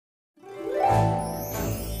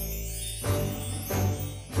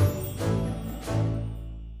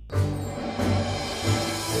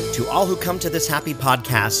To all who come to this happy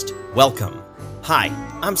podcast, welcome. Hi,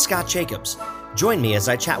 I'm Scott Jacobs. Join me as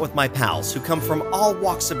I chat with my pals who come from all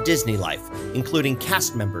walks of Disney life, including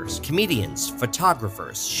cast members, comedians,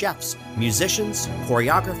 photographers, chefs, musicians,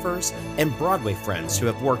 choreographers, and Broadway friends who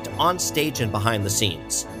have worked on stage and behind the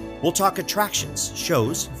scenes. We'll talk attractions,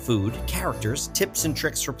 shows, food, characters, tips and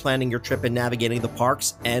tricks for planning your trip and navigating the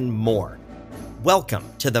parks, and more. Welcome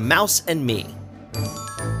to The Mouse and Me.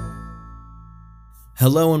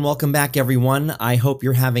 Hello and welcome back, everyone. I hope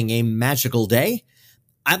you're having a magical day.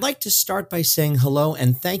 I'd like to start by saying hello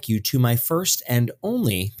and thank you to my first and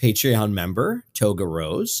only Patreon member, Toga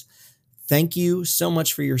Rose. Thank you so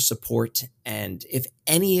much for your support, and if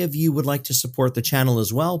any of you would like to support the channel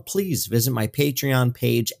as well, please visit my Patreon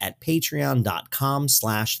page at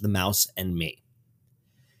patreon.com/themouseandme.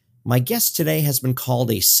 My guest today has been called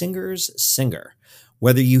a singer's singer.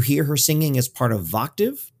 Whether you hear her singing as part of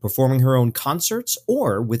Voctive, performing her own concerts,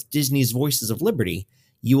 or with Disney's Voices of Liberty,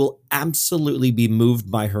 you will absolutely be moved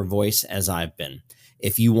by her voice as I've been.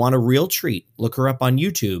 If you want a real treat, look her up on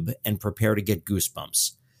YouTube and prepare to get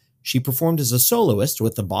goosebumps. She performed as a soloist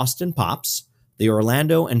with the Boston Pops, the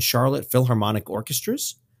Orlando and Charlotte Philharmonic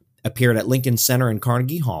Orchestras, appeared at Lincoln Center and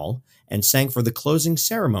Carnegie Hall, and sang for the closing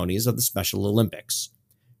ceremonies of the Special Olympics.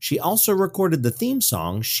 She also recorded the theme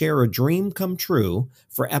song, Share a Dream Come True,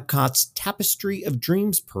 for Epcot's Tapestry of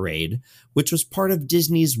Dreams Parade, which was part of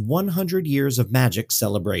Disney's 100 Years of Magic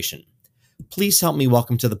celebration. Please help me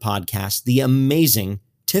welcome to the podcast the amazing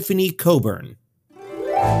Tiffany Coburn.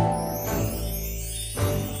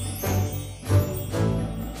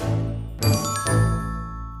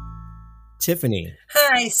 Tiffany.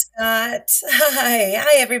 Hi, Scott.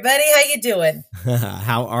 Hi, everybody. How you doing?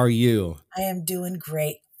 How are you? I am doing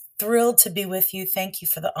great. Thrilled to be with you. Thank you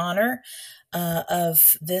for the honor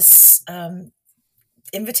of this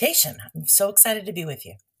invitation. I'm so excited to be with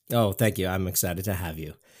you. Oh, thank you. I'm excited to have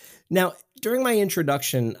you. Now, during my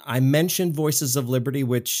introduction, I mentioned Voices of Liberty,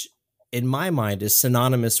 which in my mind is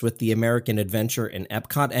synonymous with the American Adventure in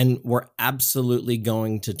Epcot, and we're absolutely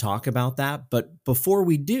going to talk about that. But before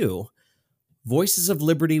we do, Voices of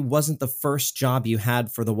Liberty wasn't the first job you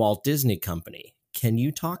had for the Walt Disney Company. Can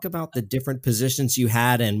you talk about the different positions you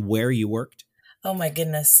had and where you worked? Oh, my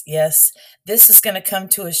goodness. Yes. This is going to come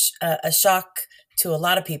to a shock to a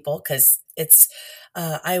lot of people because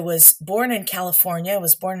I was born in California. I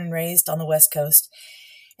was born and raised on the West Coast.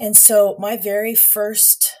 And so my very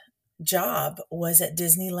first job was at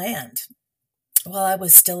Disneyland while I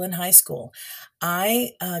was still in high school.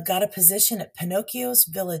 I got a position at Pinocchio's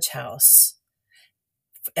Village House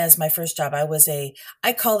as my first job. I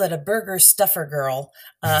called it a burger stuffer girl.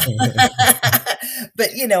 But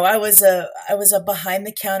I was a behind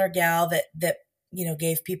the counter gal that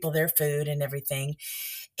gave people their food and everything.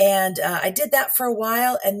 And I did that for a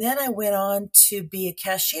while. And then I went on to be a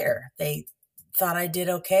cashier. They thought I did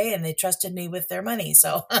okay and they trusted me with their money.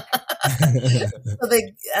 So, so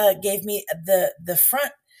they gave me the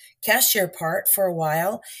front cashier part for a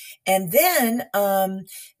while. And then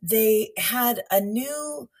they had a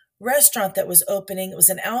new restaurant that was opening. It was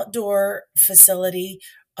an outdoor facility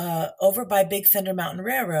over by Big Thunder Mountain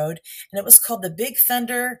Railroad. And it was called the Big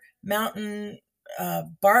Thunder Mountain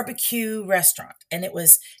Barbecue Restaurant. And it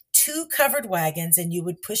was 2 covered wagons, and you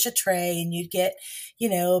would push a tray and you'd get,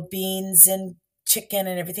 beans and chicken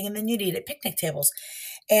and everything. And then you'd eat at picnic tables.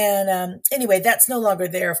 And anyway, that's no longer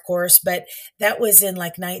there, of course, but that was in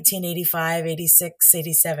like 1985, 86,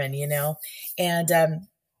 87, and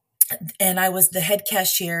I was the head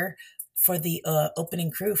cashier for the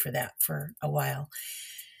opening crew for that for a while.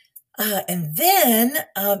 And then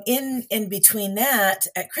in between that,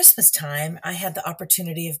 at Christmas time, I had the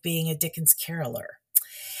opportunity of being a Dickens caroler.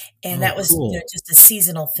 And that was cool. Just a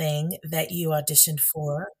seasonal thing that you auditioned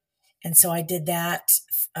for. And so I did that,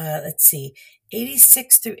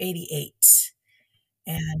 86 through 88.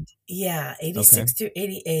 And 86 through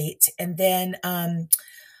 88. And then, and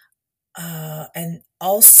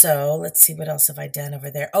also, let's see, what else have I done over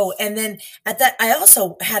there? Oh, and then at that, I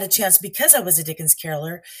also had a chance because I was a Dickens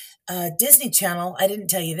caroler. Disney Channel, I didn't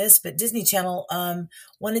tell you this, but Disney Channel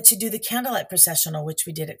wanted to do the candlelight processional, which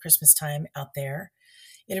we did at Christmas time out there.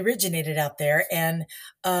 It originated out there. And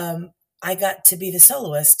I got to be the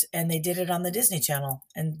soloist, and they did it on the Disney Channel,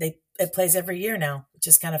 and it plays every year now, which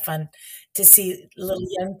is kind of fun to see little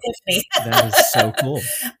young Tiffany. That is so cool.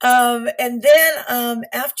 And then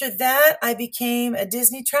after that, I became a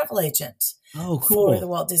Disney travel agent. Oh, cool. For the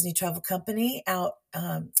Walt Disney Travel Company. Out,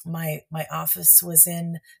 my office was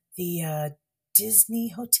in the Disney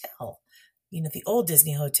Hotel, the old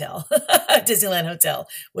Disney Hotel, Disneyland Hotel,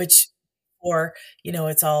 which,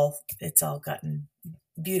 it's all gotten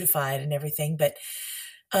beautified and everything. But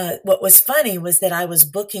what was funny was that I was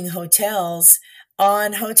booking hotels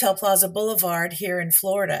on Hotel Plaza Boulevard here in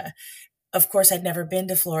Florida. Of course, I'd never been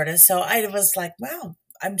to Florida, so I was like, wow,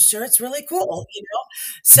 I'm sure it's really cool, you know?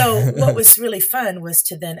 So what was really fun was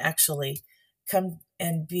to then actually come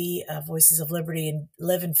and be Voices of Liberty and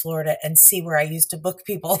live in Florida and see where I used to book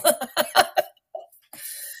people.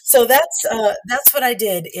 So that's what I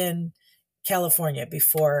did in California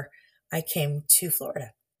before I came to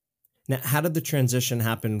Florida. Now, how did the transition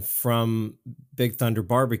happen from Big Thunder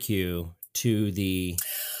Barbecue to the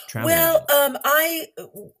travel Well, agent? I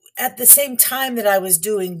at the same time that I was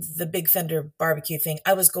doing the Big Thunder barbecue thing,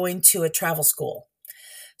 I was going to a travel school.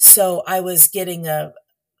 So I was getting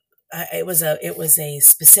it was a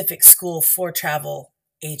specific school for travel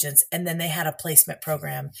agents, and then they had a placement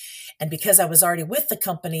program. And because I was already with the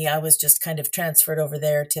company, I was just kind of transferred over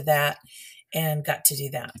there to that and got to do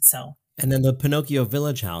that. So And then the Pinocchio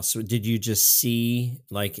Village House, did you just see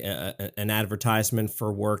like an advertisement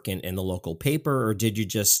for work in the local paper, or did you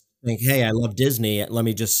just think, hey, I love Disney, let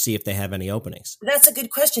me just see if they have any openings? that's a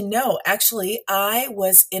good question. No, actually, I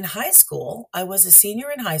was in high school. I was a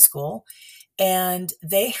senior in high school, and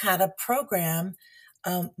they had a program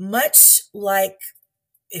much like,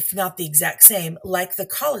 if not the exact same, like the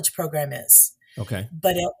college program is, Okay.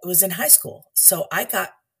 but it was in high school. So I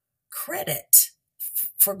got credit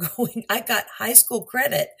for going, I got high school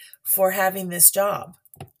credit for having this job.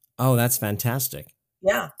 Oh, that's fantastic.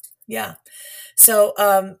 Yeah. Yeah. So,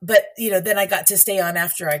 but then I got to stay on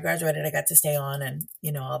after I graduated. I got to stay on, and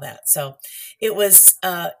all that. So, it was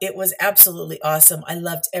absolutely awesome. I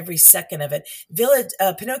loved every second of it.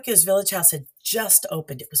 Pinocchio's Village House had just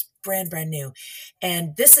opened. It was brand new,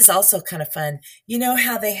 and this is also kind of fun. You know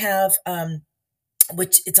how they have,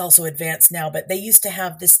 which it's also advanced now, but they used to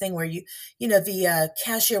have this thing where the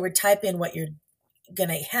cashier would type in what you're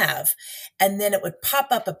gonna have, and then it would pop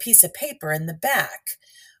up a piece of paper in the back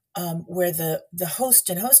where the host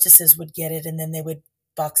and hostesses would get it, and then they would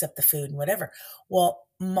box up the food and whatever. Well,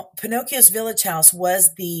 Pinocchio's Village House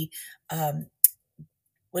was the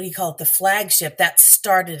what do you call it? The flagship that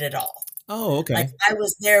started it all. Oh, Like okay. I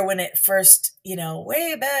was there when it first,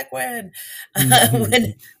 way back when,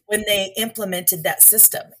 when they implemented that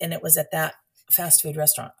system, and it was at that fast food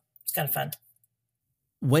restaurant. It's kind of fun.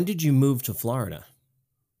 When did you move to Florida?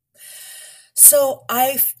 So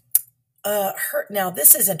I heard. Now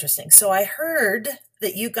this is interesting. So I heard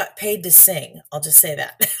that you got paid to sing. I'll just say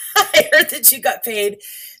that. I heard that you got paid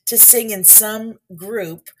to sing in some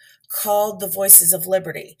group called the Voices of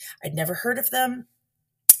Liberty. I'd never heard of them.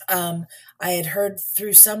 I had heard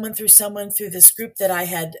through someone through this group that I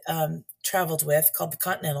had traveled with called the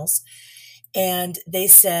Continentals. And they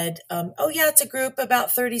said, oh, yeah, it's a group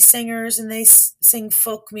about 30 singers, and they sing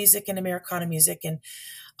folk music and Americana music. And,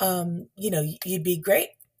 you'd be great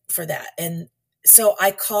for that. And so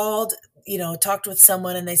I called, talked with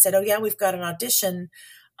someone, and they said, oh, yeah, we've got an audition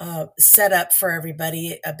set up for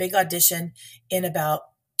everybody, a big audition in about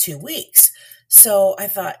 2 weeks. So I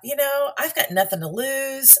thought, I've got nothing to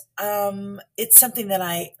lose. It's something that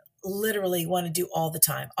I literally want to do all the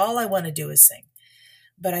time. All I want to do is sing.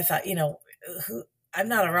 But I thought, I'm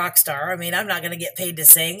not a rock star. I mean, I'm not going to get paid to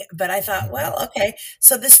sing. But I thought, well, okay.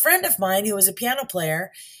 So this friend of mine who was a piano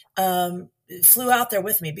player flew out there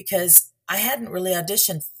with me because I hadn't really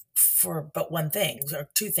auditioned for but one thing or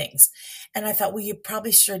two things. And I thought, well, you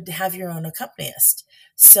probably should have your own accompanist.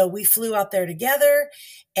 So we flew out there together,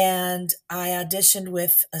 and I auditioned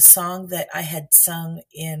with a song that I had sung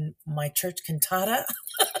in my church cantata.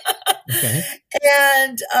 Okay.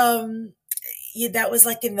 And that was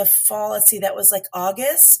like in the fall. Let's see, that was like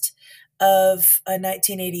August of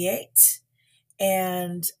 1988.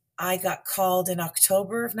 And I got called in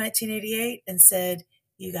October of 1988 and said,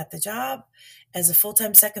 you got the job as a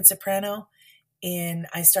full-time second soprano. And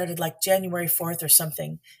I started like January 4th or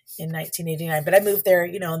something in 1989. But I moved there,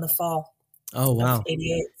 in the fall Oh, of wow.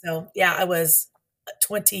 88. So yeah, I was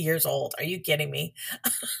 20 years old. Are you kidding me?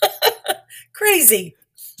 Crazy.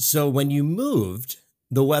 So when you moved,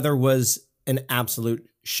 the weather was an absolute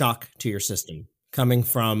shock to your system coming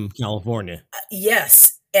from California.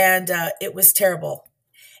 Yes. And it was terrible.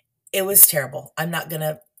 It was terrible. I'm not going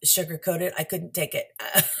to sugarcoat it. I couldn't take it.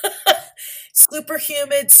 Super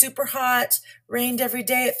humid, super hot, rained every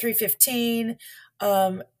day at 3:15,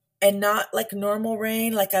 and not like normal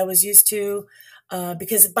rain like I was used to.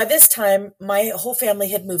 Because by this time, my whole family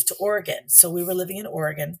had moved to Oregon. So we were living in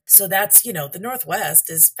Oregon. So that's, the Northwest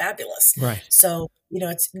is fabulous. Right. So,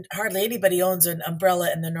 it's hardly anybody owns an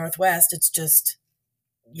umbrella in the Northwest. It's just,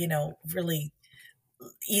 really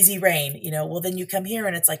easy rain, well, then you come here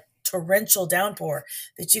and it's like torrential downpour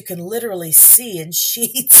that you can literally see in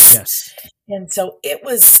sheets. Yes. And so it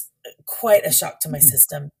was quite a shock to my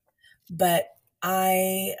system. But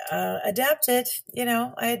I adapted,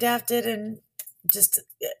 I adapted and just,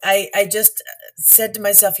 I just said to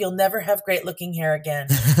myself, you'll never have great looking hair again.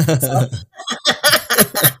 So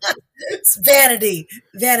it's vanity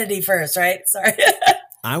first, right? Sorry.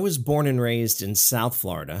 I was born and raised in South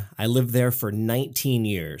Florida. I lived there for 19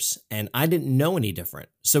 years and I didn't know any different.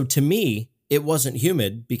 So to me, it wasn't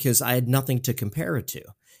humid because I had nothing to compare it to.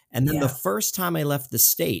 And then the Yeah. first time I left the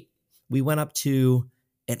state, we went up to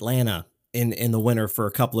Atlanta in the winter for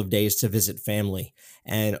a couple of days to visit family.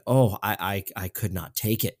 And I could not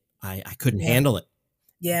take it. I couldn't Yeah. handle it.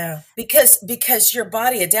 Yeah. Because your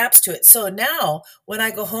body adapts to it. So now when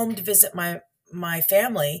I go home to visit my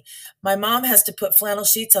family, my mom has to put flannel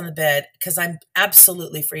sheets on the bed because I'm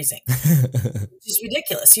absolutely freezing, which is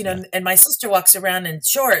ridiculous, Yeah. and my sister walks around in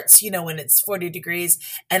shorts, when it's 40 degrees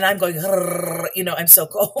and I'm going, I'm so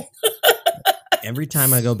cold. Every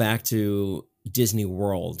time I go back to Disney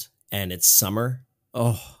World and it's summer,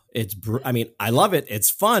 I mean, I love it. It's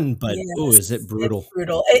fun, but Yes, is it it's brutal?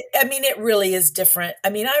 brutal. I mean, it really is different. I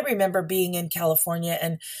mean, I remember being in California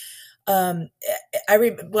and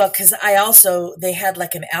because they had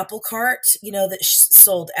like an apple cart, that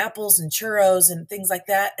sold apples and churros and things like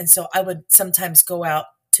that. And so I would sometimes go out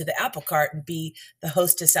to the apple cart and be the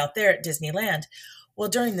hostess out there at Disneyland. Well,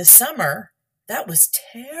 during the summer, that was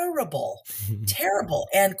terrible, terrible.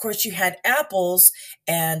 And of course, you had apples,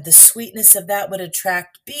 and the sweetness of that would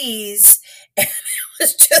attract bees. And it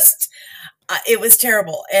was just, it was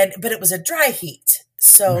terrible. But it was a dry heat,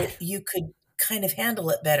 so Right. you could kind of handle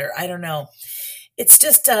it better. I don't know. It's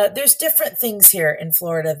just there's different things here in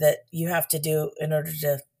Florida that you have to do in order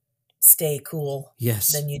to stay cool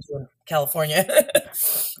Yes. than you do in California.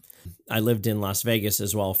 I lived in Las Vegas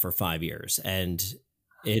as well for 5 years, and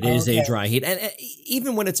it is a Okay. dry heat. And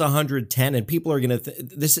even when it's 110 and people are going to,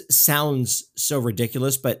 this sounds so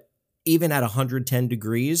ridiculous, but even at 110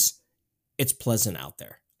 degrees, it's pleasant out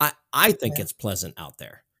there. I think Yeah. it's pleasant out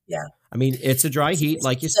there. Yeah. I mean, it's a dry heat, It's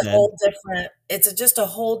like you just a said. whole different. Just a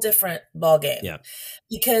whole different ball game. Yeah.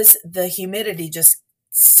 Because the humidity just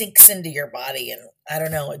sinks into your body, and I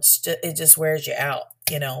don't know. It just wears you out,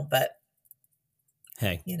 But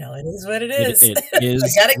Hey, it is what it it, is. it I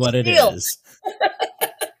is gotta what get it healed. is.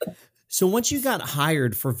 So once you got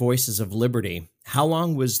hired for Voices of Liberty, how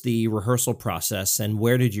long was the rehearsal process and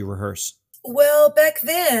where did you rehearse? Well, back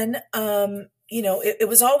then, it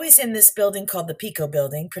was always in this building called the Pico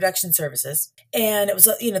Building, Production Services, and it was,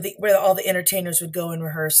 where all the entertainers would go and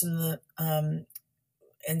rehearse, and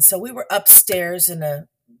so we were upstairs in a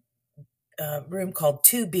room called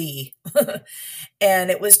 2B,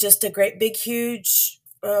 and it was just a great big huge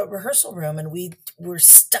rehearsal room, and we were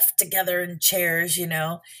stuffed together in chairs, in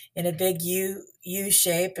a big U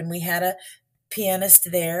shape, and we had a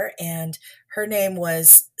pianist there, and her name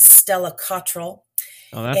was Stella Cottrell.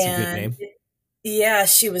 Oh, that's a good And name. yeah,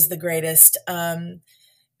 she was the greatest.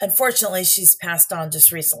 Unfortunately, she's passed on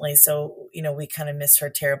just recently, so we kind of miss her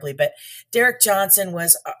terribly. But Derek Johnson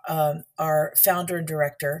was our founder and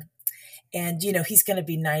director, and he's going to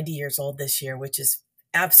be 90 years old this year, which is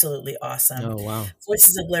absolutely awesome. Oh, wow.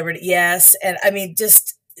 Voices of Liberty, yes, and I mean,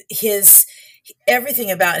 just his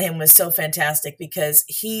everything about him was so fantastic because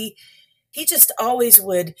he just always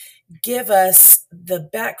would give us the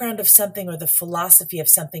background of something or the philosophy of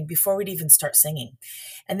something before we'd even start singing.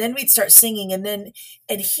 And then we'd start singing, and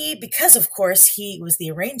he, because of course he was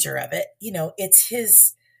the arranger of it, it's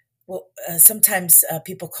his, well, sometimes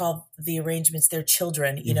people call the arrangements their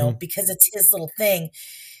children, because it's his little thing.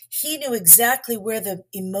 He knew exactly where the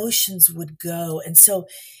emotions would go. And so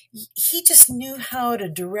he just knew how to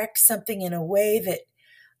direct something in a way that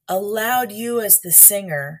allowed you as the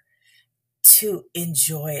singer to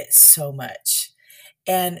enjoy it so much.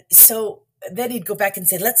 And so then he'd go back and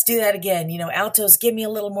say, let's do that again. Altos, give me a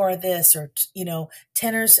little more of this, or,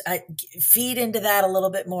 tenors, feed into that a little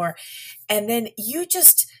bit more. And then you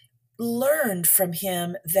just learned from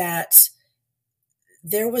him that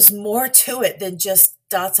there was more to it than just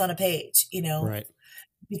dots on a page, Right.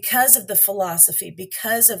 because of the philosophy,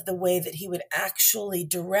 because of the way that he would actually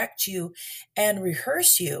direct you and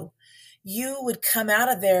rehearse you. You would come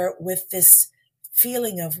out of there with this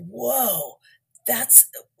feeling of, whoa,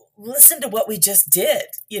 listen to what we just did,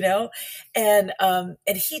 and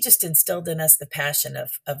he just instilled in us the passion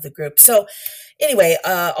of the group. So anyway,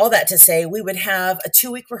 all that to say, we would have a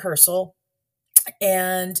 2-week rehearsal,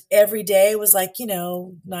 and every day was like,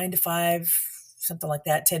 9 to 5, something like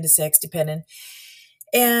that, 10 to 6, depending.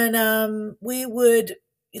 And we would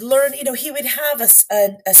learn, he would have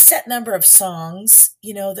a set number of songs,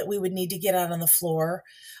 that we would need to get out on the floor.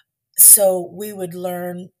 So we would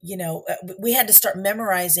learn, we had to start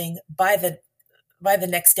memorizing by the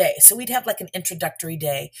next day. So we'd have like an introductory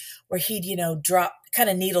day where he'd, drop, kind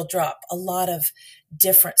of needle drop a lot of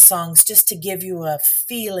different songs just to give you a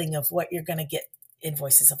feeling of what you're going to get in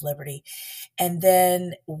Voices of Liberty. And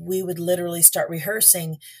then we would literally start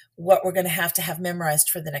rehearsing what we're going to have memorized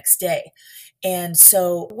for the next day. And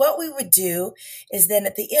so what we would do is then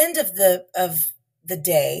at the end of the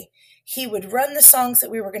day, he would run the songs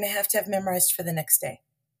that we were going to have memorized for the next day.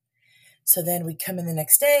 So then we'd come in the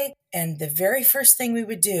next day, and the very first thing we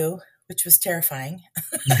would do, which was terrifying,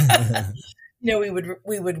 we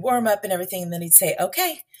would warm up and everything, and then he'd say,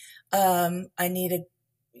 "Okay, I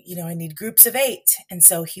need groups of 8," and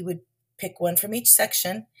so he would pick one from each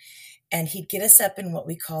section, and he'd get us up in what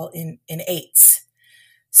we call in eights.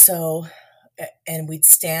 So, and we'd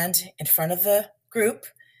stand in front of the group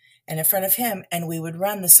and in front of him, and we would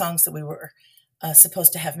run the songs that we were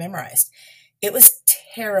supposed to have memorized. It was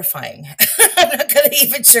terrifying. I'm not going to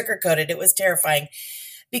even sugarcoat it. It was terrifying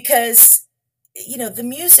because, the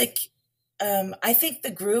music, I think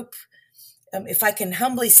the group, if I can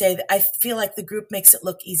humbly say that I feel like the group makes it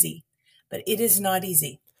look easy, but it is not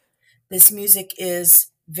easy. This music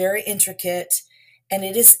is very intricate, and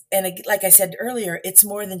it is, and like I said earlier, it's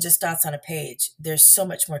more than just dots on a page. There's so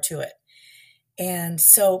much more to it. And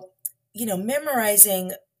so,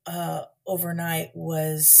 memorizing overnight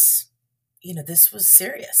was, this was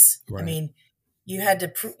serious. Right. I mean, you had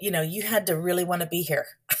to really want to be here.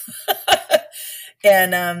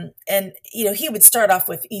 And he would start off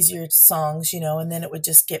with easier songs, and then it would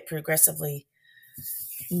just get progressively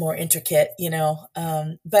more intricate,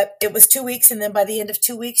 but it was 2 weeks. And then by the end of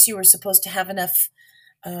 2 weeks, you were supposed to have enough,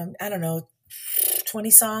 I don't know, 20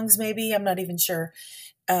 songs, maybe, I'm not even sure,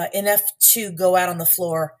 enough to go out on the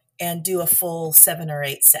floor and do a full 7 or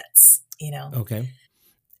 8 sets, Okay.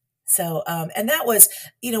 So, and that was,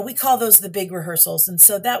 we call those the big rehearsals. And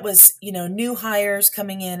so that was, new hires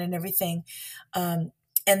coming in and everything.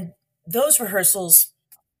 And those rehearsals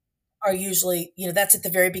are usually, that's at the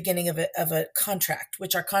very beginning of a contract,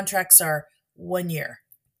 which our contracts are 1 year.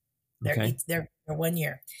 They're 1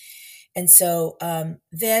 year. And so,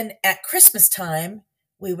 then at Christmas time,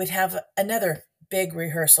 we would have another big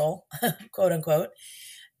rehearsal, quote unquote.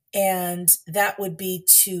 And that would be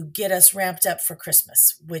to get us ramped up for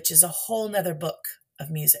Christmas, which is a whole nother book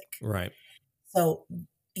of music. Right. So,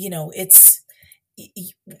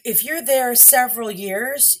 if you're there several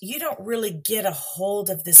years, you don't really get a hold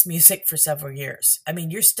of this music for several years. I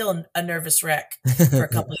mean, you're still a nervous wreck for a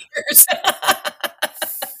couple of years.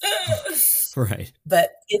 Right.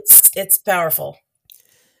 But it's powerful.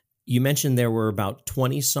 You mentioned there were about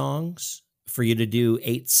 20 songs for you to do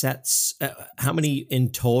 8 sets. How many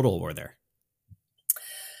in total were there?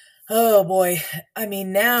 Oh boy. I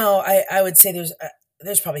mean, now I would say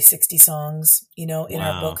there's probably 60 songs, in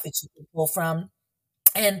our book that you can pull from.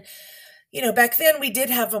 And, back then we did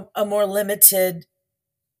have a more limited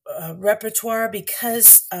repertoire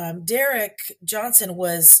because Derek Johnson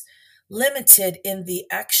was limited in the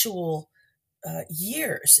actual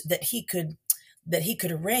years that he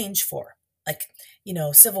could arrange for, like,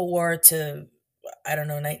 Civil War to, I don't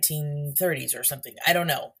know, 1930s or something. I don't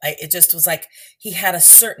know. It just was like he had a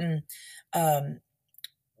certain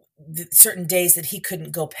days that he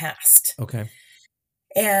couldn't go past. Okay.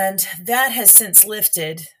 And that has since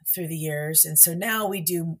lifted through the years. And so now we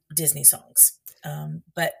do Disney songs.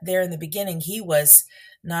 But there in the beginning, he was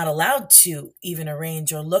not allowed to even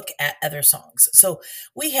arrange or look at other songs. So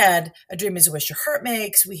we had A Dream Is a Wish Your Heart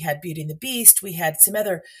Makes. We had Beauty and the Beast. We had some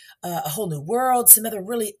other, A Whole New World, some other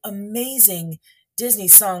really amazing Disney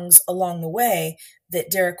songs along the way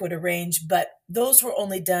that Derek would arrange. But those were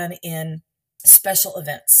only done in special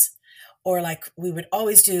events. Or like we would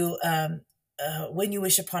always do When You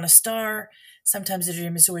Wish Upon a Star, sometimes A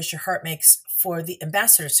Dream Is a Wish Your Heart Makes for the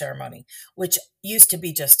ambassador ceremony, which used to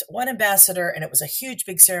be just one ambassador, and it was a huge,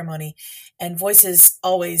 big ceremony, and Voices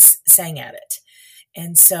always sang at it.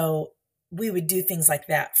 And so we would do things like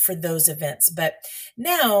that for those events. But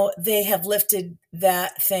now they have lifted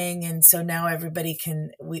that thing, and so now everybody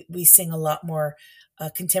we sing a lot more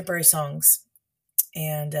contemporary songs.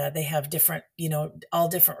 And they have different, all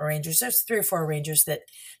different arrangers. There's 3 or 4 arrangers that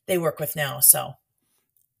they work with now. So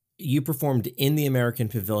you performed in the American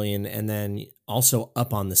Pavilion and then also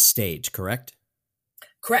up on the stage, correct?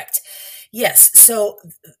 Correct. Yes. So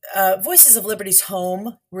Voices of Liberty's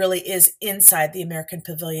home really is inside the American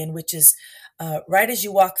Pavilion, which is right as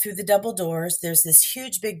you walk through the double doors. There's this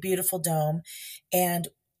huge, big, beautiful dome. And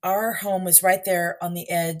our home was right there on the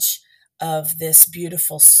edge of this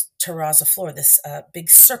beautiful terrazzo floor, this big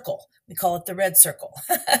circle. We call it the red circle.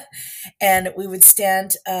 And we would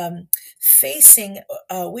stand facing,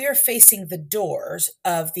 we are facing the doors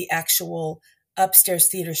of the actual upstairs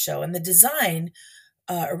theater show. And the design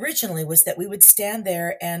originally was that we would stand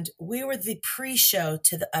there and we were the pre-show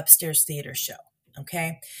to the upstairs theater show.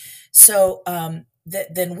 Okay. So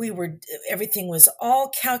then everything was all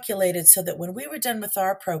calculated so that when we were done with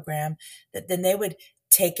our program, that then they would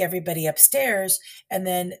take everybody upstairs and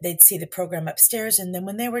then they'd see the program upstairs. And then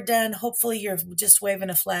when they were done, hopefully you're just waving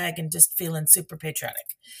a flag and just feeling super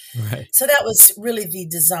patriotic. Right. So that was really the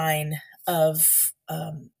design of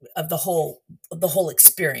the whole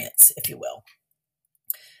experience, if you will.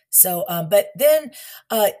 So, but then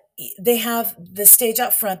they have the stage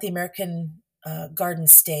out front, the American Garden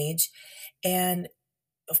stage. And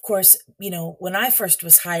of course, when I first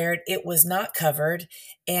was hired, it was not covered,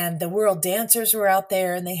 and the world dancers were out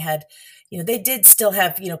there, and they had, they did still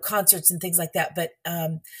have, concerts and things like that, but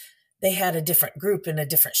they had a different group and a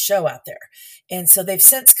different show out there. And so they've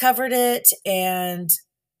since covered it. And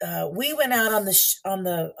we went out on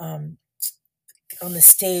the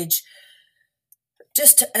stage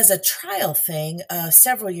just as a trial thing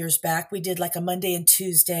several years back. We did like a Monday and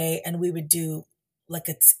Tuesday, and we would do like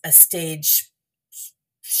a stage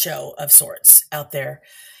show of sorts out there.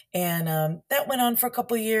 And that went on for a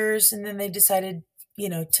couple of years, and then they decided,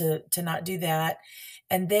 to not do that.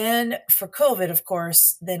 And then for COVID, of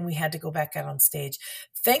course, then we had to go back out on stage.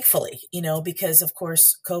 Thankfully, because of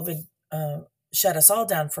course COVID shut us all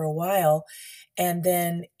down for a while. And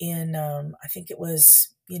then in I think it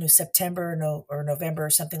was September or November or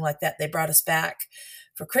something like that, they brought us back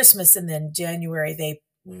for Christmas, and then January they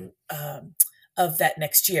of that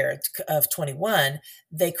next year of 21,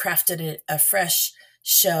 they crafted a fresh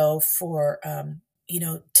show for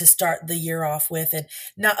to start the year off with, and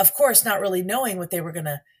not really knowing what they were going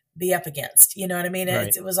to be up against. You know what I mean?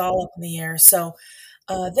 Right. It was all up in the air. So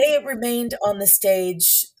they remained on the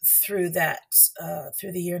stage through the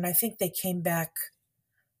year, and I think they came back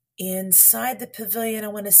inside the pavilion. I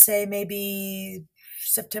want to say maybe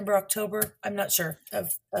September, October. I'm not sure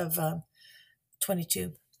of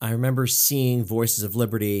 22. I remember seeing Voices of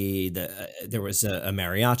Liberty. There was a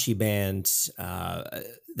mariachi band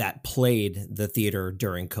that played the theater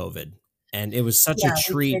during COVID, and it was such a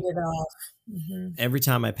treat. We paid it off. Mm-hmm. Every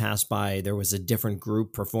time I passed by, there was a different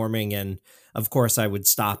group performing, and of course, I would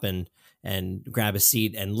stop and grab a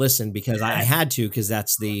seat and listen because I had to, because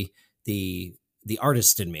that's the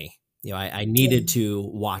artist in me. I needed to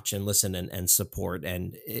watch and listen and support,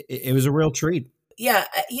 and it was a real treat. Yeah,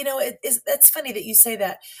 that's funny that you say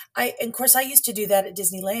that. Of course, I used to do that at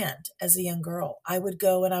Disneyland as a young girl. I would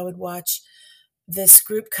go and I would watch this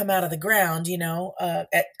group come out of the ground,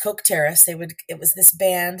 at Coke Terrace. It was this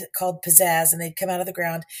band called Pizzazz, and they'd come out of the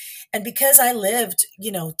ground. And because I lived,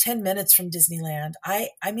 10 minutes from Disneyland, I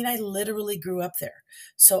literally grew up there.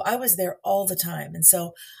 So I was there all the time. And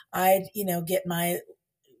so I'd, get my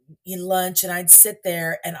lunch and I'd sit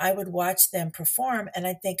there and I would watch them perform, and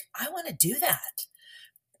I'd think, I want to do that.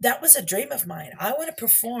 That was a dream of mine. I want to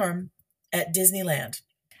perform at Disneyland.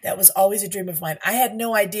 That was always a dream of mine. I had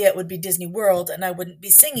no idea it would be Disney World, and I wouldn't be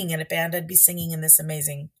singing in a band. I'd be singing in this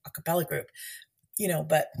amazing a cappella group,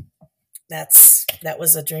 but that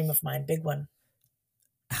was a dream of mine. Big one.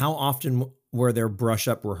 How often were there brush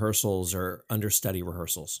up rehearsals or understudy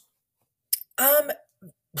rehearsals?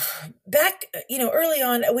 Back, early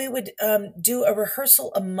on, we would do a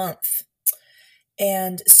rehearsal a month.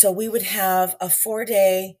 And so we would have a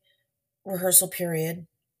 4-day rehearsal period.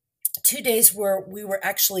 2 days where we were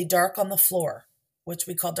actually dark on the floor, which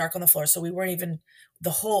we call dark on the floor. So we weren't even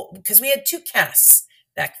because we had 2 casts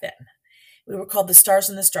back then. We were called the Stars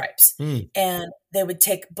and the Stripes. And they would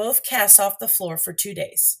take both casts off the floor for 2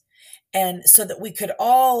 days. And so that we could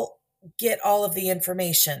all get all of the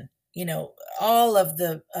information, all of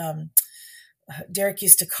the, Derek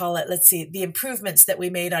used to call it, the improvements that we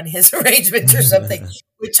made on his arrangements or something,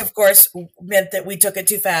 which of course meant that we took it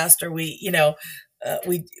too fast, or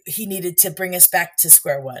he needed to bring us back to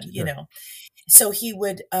square one, So he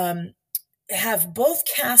would have both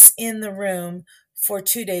casts in the room for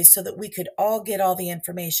 2 days so that we could all get all the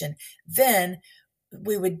information. Then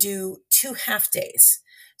we would do 2 half days.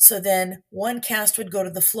 So then one cast would go to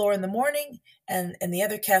the floor in the morning, and the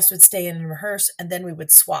other cast would stay in and rehearse, and then we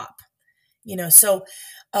would swap. So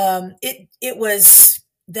it was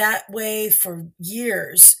that way for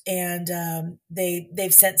years, and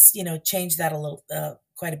they've since changed that a little,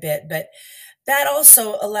 quite a bit. But that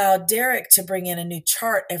also allowed Derek to bring in a new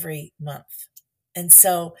chart every month, and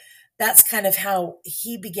so that's kind of how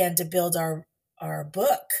he began to build our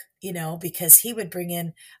book, because he would bring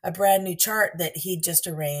in a brand new chart that he'd just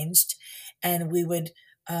arranged, and we would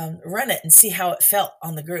run it and see how it felt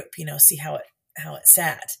on the group, see how it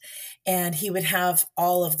sat. And he would have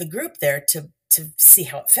all of the group there to see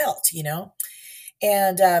how it felt,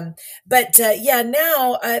 And yeah,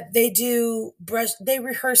 now they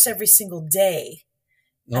rehearse every single day,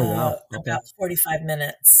 Oh, wow. Okay. about 45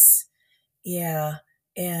 minutes. Yeah.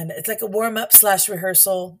 And it's like a warm up slash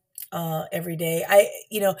rehearsal every day.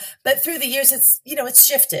 But through the years, it's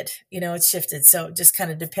shifted. It's shifted. So it just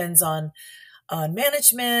kind of depends on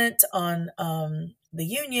management, on the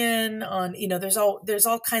union, on there's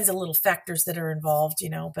all kinds of little factors that are involved.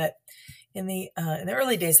 But in the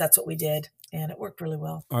early days, that's what we did, and it worked really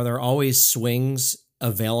well. Are there always swings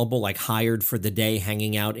available, like hired for the day,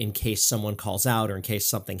 hanging out in case someone calls out or in case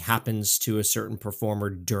something happens to a certain performer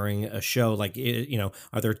during a show? Like,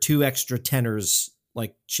 are there 2 extra tenors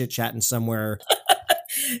like chit-chatting somewhere?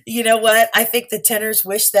 You know what? I think the tenors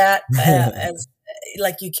wish that as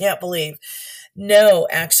like you can't believe. No,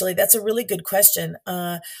 actually, that's a really good question.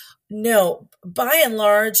 No, by and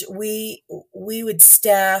large, we would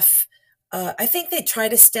staff. I think they try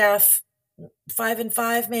to staff 5 and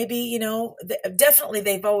 5, maybe. Definitely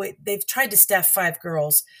they've tried to staff 5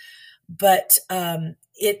 girls, but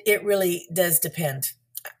it really does depend.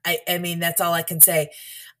 I mean, that's all I can say.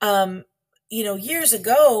 Years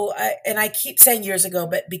ago, and I keep saying years ago,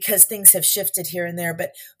 but because things have shifted here and there,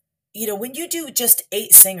 but when you do just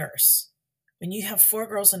 8 singers, when you have 4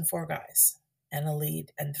 girls and 4 guys and a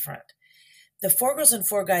lead in the front, the 4 girls and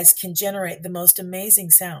 4 guys can generate the most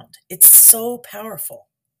amazing sound. It's so powerful.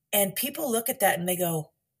 And people look at that and they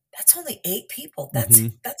go, that's only 8 people. That's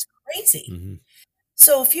crazy. Mm-hmm.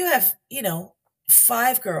 So if you have,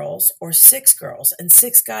 5 girls or 6 girls and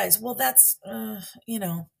 6 guys, well, that's,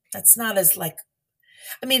 that's not as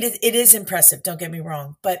it is impressive. Don't get me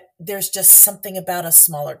wrong, but there's just something about a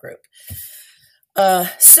smaller group.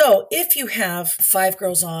 So if you have 5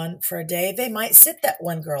 girls on for a day, they might sit that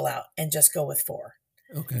 1 girl out and just go with 4.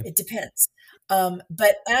 Okay. It depends.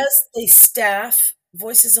 But as they staff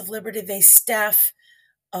Voices of Liberty, they staff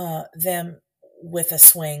them with a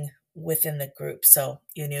swing within the group. So,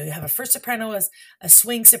 you have a first soprano, a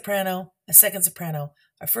swing soprano, a second soprano,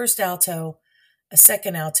 a first alto, a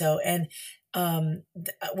second alto. And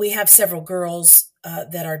we have several girls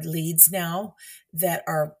that are leads now that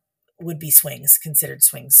would be swings, considered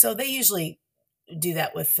swings. So they usually do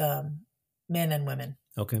that with men and women.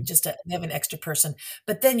 Okay. Just to have an extra person.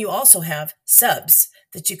 But then you also have subs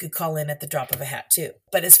that you could call in at the drop of a hat too.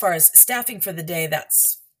 But as far as staffing for the day,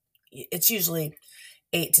 it's usually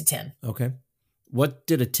 8 to 10. Okay. What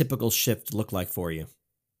did a typical shift look like for you?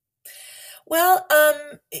 Well,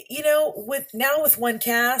 with one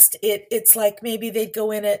cast, it's like maybe they'd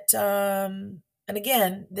go in at, and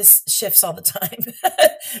again, this shifts all the time,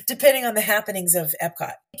 depending on the happenings of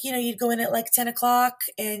Epcot. You'd go in at like 10 o'clock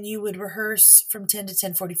and you would rehearse from 10 to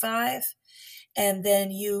 10:45. And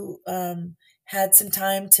then you had some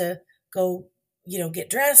time to go, get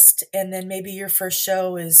dressed. And then maybe your first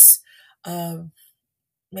show is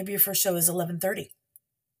 11:30,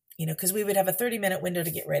 because we would have a 30-minute window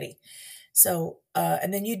to get ready. So,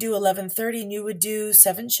 and then you do 11:30 and you would do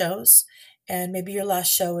 7 shows. And maybe your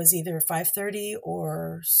last show is either 5:30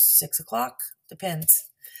 or 6 o'clock, depends.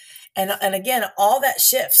 And again, all that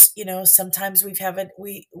shifts, sometimes we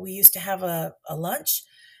used to have a lunch,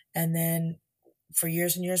 and then for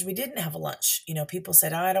years and years, we didn't have a lunch. People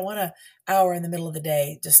said, I don't want an hour in the middle of the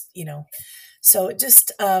day, just, so it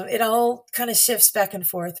just, it all kind of shifts back and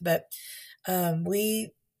forth, but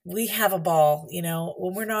we have a ball,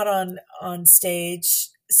 when we're not on stage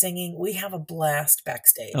singing, we have a blast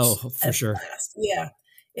backstage. Oh, for sure. Blast. Yeah.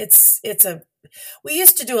 We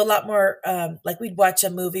used to do a lot more, like we'd watch a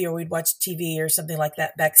movie or we'd watch TV or something like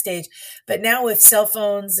that backstage. But now with cell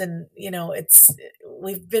phones and,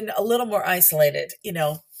 we've been a little more isolated,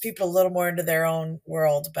 people a little more into their own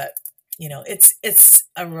world, but, it's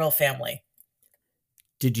a real family.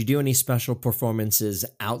 Did you do any special performances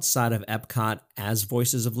outside of Epcot as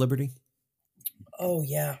Voices of Liberty? Oh,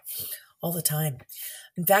 yeah, all the time.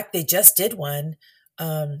 In fact, they just did one.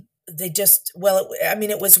 It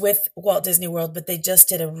was with Walt Disney World, but they just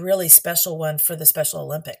did a really special one for the Special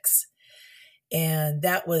Olympics. And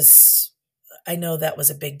I know that was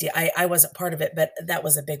a big deal. I wasn't part of it, but that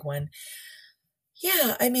was a big one.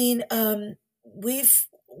 Yeah, we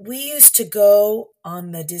used to go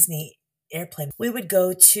on the Disney airplane. We would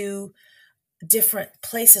go to different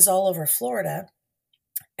places all over Florida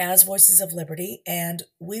as Voices of Liberty, and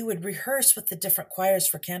we would rehearse with the different choirs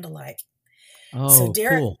for candlelight. So Oh,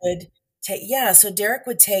 Derek cool. would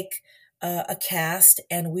take a cast,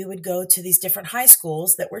 and we would go to these different high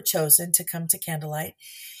schools that were chosen to come to Candlelight.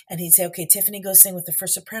 And he'd say, okay, Tiffany, go sing with the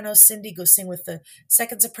first sopranos. Cindy, go sing with the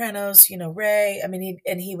second sopranos. Ray. I mean,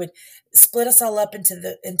 he would split us all up into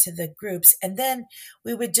the groups, and then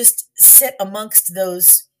we would just sit amongst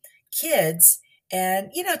those kids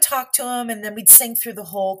and talk to them, and then we'd sing through the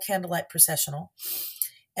whole Candlelight processional,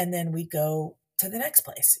 and then we'd go to the next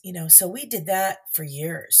place. So we did that for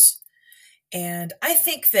years, and I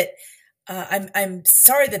think that I'm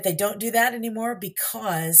sorry that they don't do that anymore,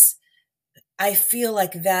 because I feel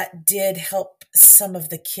like that did help some of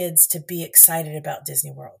the kids to be excited about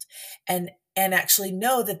Disney World, and actually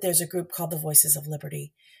know that there's a group called the Voices of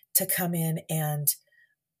Liberty to come in and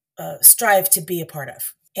strive to be a part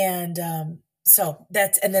of. And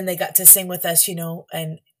and then they got to sing with us,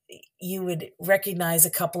 and you would recognize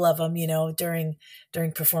a couple of them, during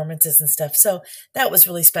performances and stuff. So that was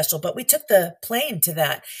really special. But we took the plane to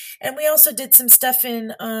that, and we also did some stuff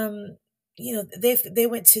in, they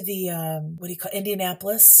went to the what do you call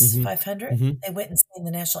Indianapolis Hmm. 500. Hmm. They went and sang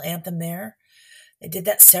the national anthem there. They did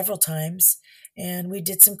that several times. And we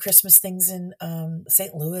did some Christmas things in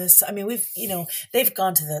St. Louis. I mean, they've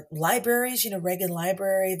gone to the libraries, Reagan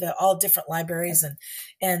Library, all different libraries,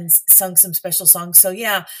 and sung some special songs. So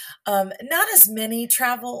yeah, not as many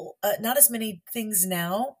not as many things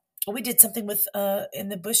now. We did something with in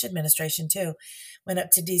the Bush administration too. Went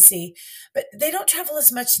up to DC, but they don't travel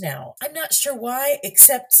as much now. I'm not sure why,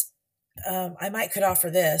 except I could offer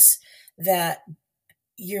this, that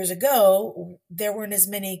years ago there weren't as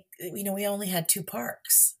many. We only had 2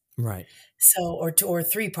 parks, Right. so or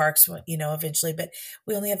 3 parks. Eventually, but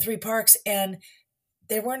we only had 3 parks, and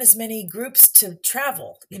there weren't as many groups to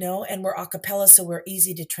travel. And we're a cappella, so we're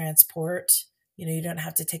easy to transport. You don't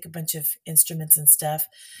have to take a bunch of instruments and stuff.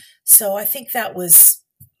 So I think that was,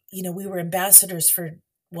 we were ambassadors for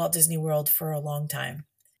Walt Disney World for a long time.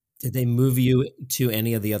 Did they move you to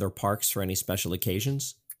any of the other parks for any special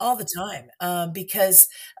occasions? All the time, because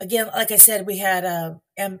again, like I said, we had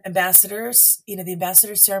ambassadors. The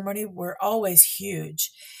ambassador ceremony were always huge,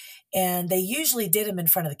 and they usually did them in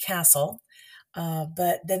front of the castle.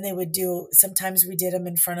 But then they would sometimes we did them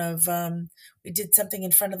in front of, we did something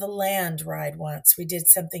in front of the land ride once. We did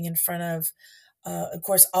something in front of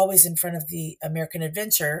course, always in front of the American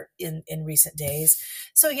Adventure in recent days.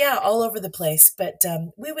 So yeah, all over the place. But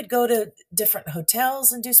we would go to different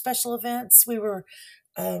hotels and do special events. We were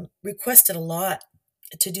requested a lot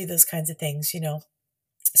to do those kinds of things.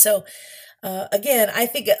 So again, I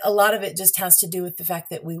think a lot of it just has to do with the fact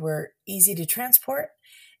that we were easy to transport,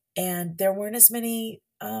 and there weren't as many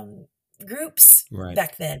groups Right.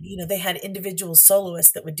 back then. They had individual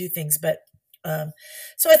soloists that would do things, but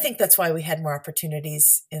so I think that's why we had more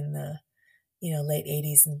opportunities in the late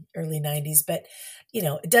 80s and early 90s. But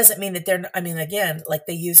it doesn't mean that they're, I mean, again, like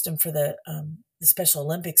they used them for the Special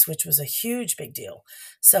Olympics, which was a huge big deal.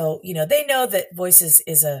 So they know that Voices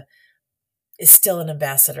is still an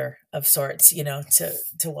ambassador of sorts, to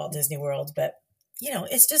Walt Disney World. But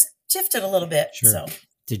it's just shifted a little bit. Sure. So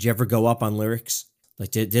Did you ever go up on lyrics? Like,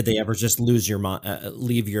 did they ever just leave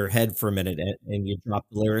your head for a minute and you drop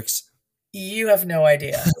the lyrics? you have no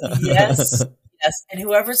idea. Yes. Yes. And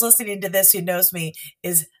whoever's listening to this who knows me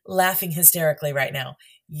is laughing hysterically right now.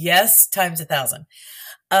 Yes, times 1,000.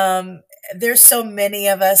 There's so many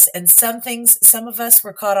of us, and some of us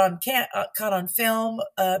were caught on film,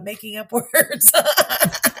 making up words.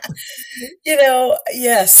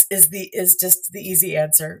 Yes, is just the easy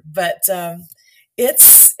answer. But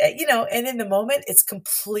it's, and in the moment, it's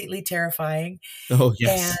completely terrifying. Oh, And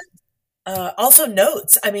yes. also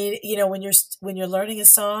notes. I mean, when you're learning a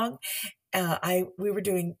song, we were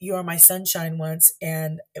doing "You Are My Sunshine" once,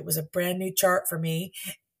 and it was a brand new chart for me,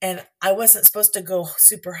 and I wasn't supposed to go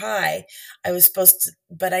super high. I was supposed to,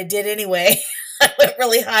 but I did anyway. I went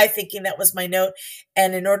really high, thinking that was my note,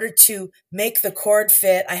 and in order to make the chord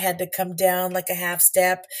fit, I had to come down like a half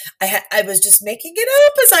step. I was just making it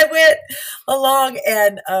up as I went along,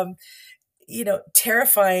 and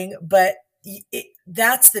terrifying, but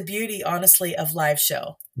that's the beauty, honestly, of live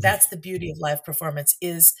show. That's the beauty of live performance,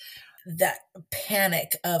 is that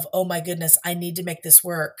panic of, oh my goodness, I need to make this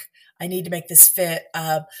work. I need to make this fit.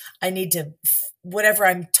 I need to, whatever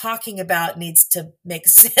I'm talking about needs to make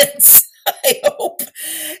sense. I hope.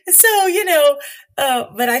 So,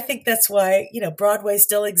 but I think that's why, Broadway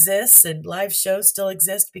still exists and live shows still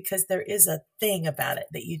exist, because there is a thing about it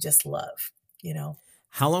that you just love.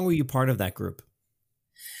 How long were you part of that group?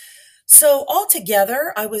 So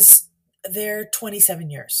altogether, I was there 27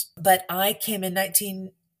 years, but I came in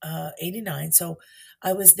 1989. So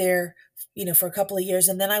I was there for a couple of years.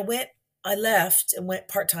 And then I left and went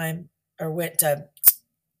part-time, or went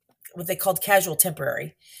what they called casual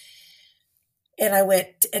temporary. And I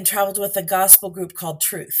went and traveled with a gospel group called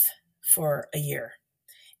Truth for a year.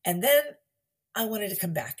 And then I wanted to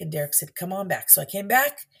come back, and Derek said, come on back. So I came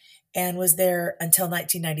back and was there until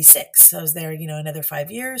 1996. So I was there, another 5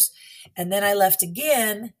 years. And then I left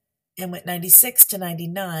again and went 96 to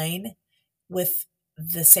 99 with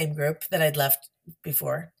the same group that I'd left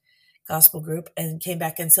before, gospel group, and came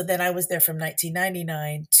back. And so then I was there from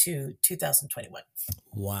 1999 to 2021.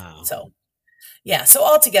 Wow. So, yeah. So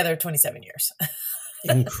altogether, 27 years.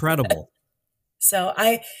 Incredible. So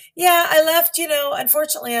I left,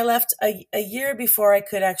 unfortunately I left a year before I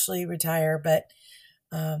could actually retire, but,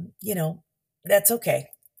 that's okay.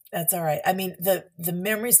 That's all right. I mean, the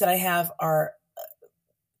memories that I have are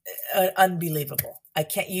unbelievable.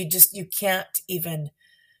 You can't even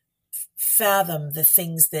fathom the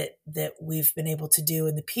things that we've been able to do,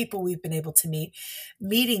 and the people we've been able to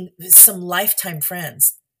meeting some lifetime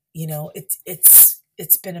friends.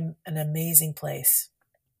 It's been an amazing place.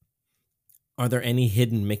 Are there any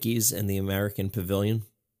hidden Mickeys in the American Pavilion?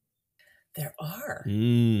 There are.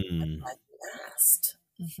 Mm. I'm glad you asked.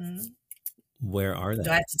 Mm-hmm. Where are they?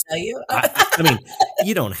 Do I have to tell you? I mean,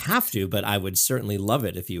 you don't have to, but I would certainly love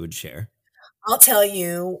it if you would share. I'll tell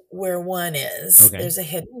you where one is. Okay. There's a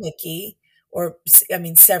hidden Mickey,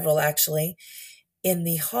 several actually, in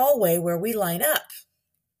the hallway where we line up,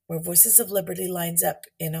 where Voices of Liberty lines up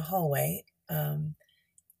in a hallway, in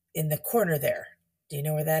the corner there. Do you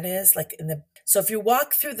know where that is? So if you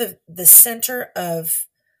walk through the center of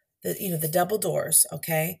the double doors,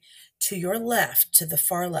 okay, to your left, to the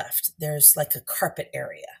far left, there's like a carpet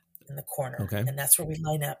area in the corner. Okay. And that's where we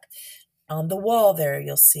line up. On the wall there,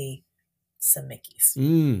 you'll see some Mickeys.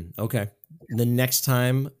 Okay. The next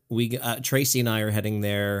time Tracy and I are heading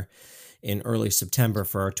there in early September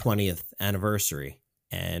for our 20th anniversary.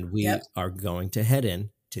 And we are going to head in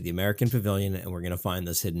to the American Pavilion, and we're going to find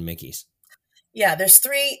those hidden Mickeys. Yeah, there's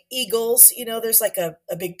 3 eagles. There's like a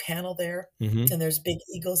big panel there, and there's big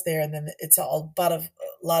eagles there, and then it's a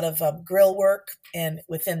lot of grill work, and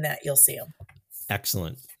within that you'll see them.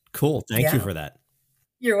 Excellent. Cool. Thank you for that.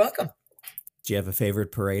 You're welcome. Do you have a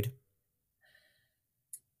favorite parade?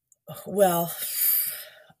 Well,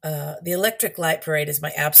 the Electric Light Parade is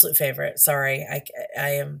my absolute favorite. Sorry,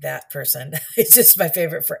 I am that person. It's just my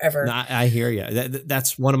favorite forever. No, I hear you.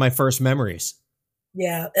 That's one of my first memories.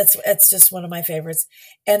 Yeah, it's just one of my favorites.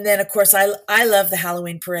 And then, of course, I love the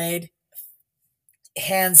Halloween parade,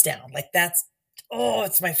 hands down.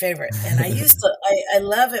 It's my favorite. And I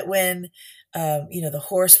love it when, the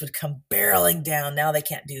horse would come barreling down. Now they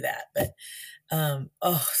can't do that, but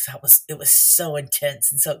it was so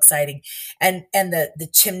intense and so exciting. And the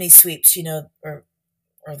chimney sweeps, or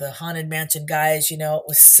the Haunted Mansion guys, it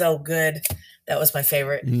was so good. That was my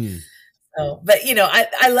favorite. So, but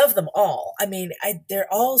I love them all. I mean, they're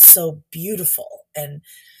all so beautiful. And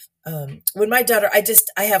when my daughter,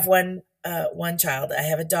 I have one child. I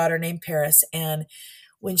have a daughter named Paris, and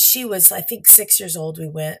when she was, I think, 6 years old, we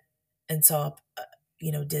went and saw,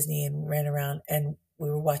 Disney, and ran around, and we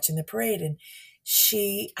were watching the parade. And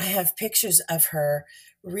I have pictures of her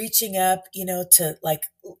reaching up, to like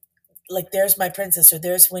there's my princess, or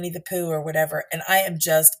there's Winnie the Pooh, or whatever. And I am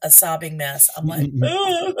just a sobbing mess. I'm like,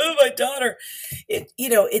 oh, my daughter.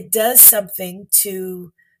 It does something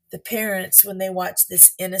to the parents when they watch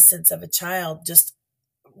this innocence of a child just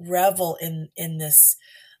revel in this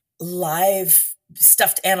live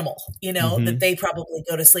stuffed animal, that they probably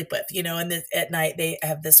go to sleep with, and at night they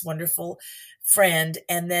have this wonderful friend,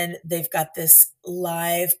 and then they've got this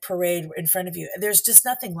live parade in front of you. There's just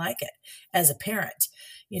nothing like it as a parent.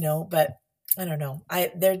 But I don't know.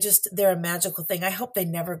 They're a magical thing. I hope they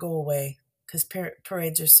never go away, because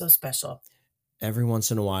parades are so special. Every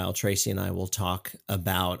once in a while, Tracy and I will talk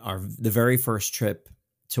about the very first trip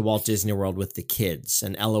to Walt Disney World with the kids.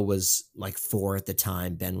 And Ella was like 4 at the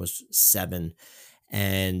time. Ben was 7.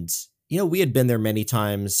 And, we had been there many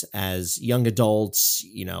times as young adults,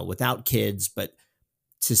 without kids, but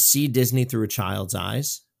to see Disney through a child's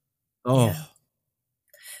eyes. Oh, yeah.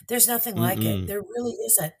 There's nothing like it. There really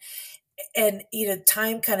isn't. And,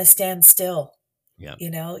 time kind of stands still. Yeah.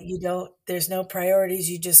 There's no priorities.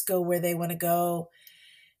 You just go where they want to go.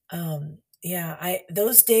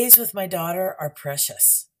 Those days with my daughter are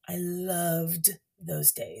precious. I loved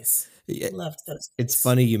those days. Loved those days. It's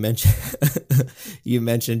funny you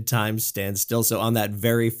mentioned time stands still. So on that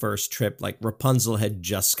very first trip, like Rapunzel had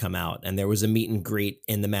just come out, and there was a meet and greet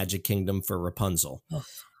in the Magic Kingdom for Rapunzel. Oh.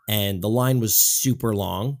 And the line was super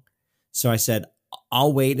long. So I said,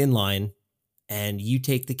 I'll wait in line and you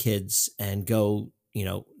take the kids and go,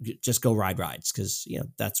 just go ride rides because,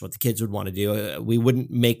 that's what the kids would want to do. We wouldn't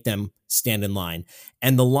make them stand in line.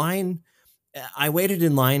 And the line, I waited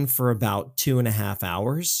in line for about 2.5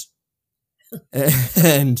 hours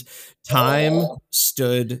and time Oh,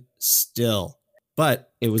 stood still,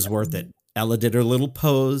 but it was worth it. Ella did her little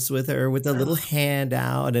pose with her with a little oh, hand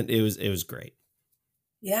out, and it was great.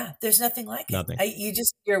 yeah, there's nothing like it. Nothing.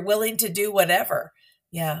 You're willing to do whatever.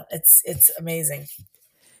 Yeah, it's amazing.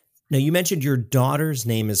 Now, you mentioned your daughter's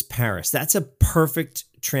name is Paris. That's a perfect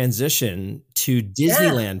transition to Yeah.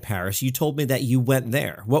 Disneyland Paris. You told me that you went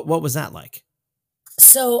there. What was that like?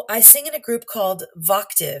 So I sing in a group called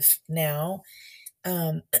Voctive now,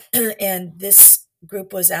 and this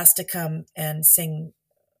group was asked to come and sing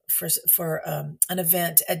for an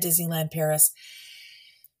event at Disneyland Paris.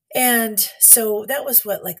 And so that was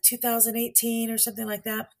what, like 2018 or something like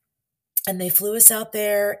that. And they flew us out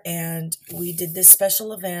there and we did this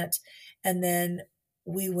special event. And then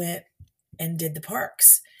we went and did the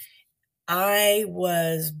parks. I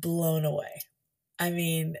was blown away. I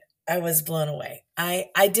mean, I was blown away.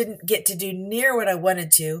 I didn't get to do near what I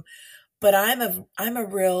wanted to, but I'm a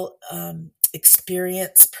real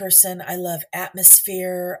experience person. I love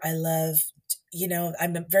atmosphere. I love,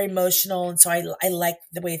 I'm very emotional, and so I like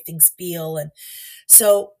the way things feel. And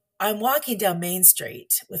so I'm walking down Main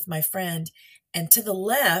Street with my friend, and to the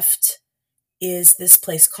left is this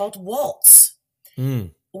place called Waltz.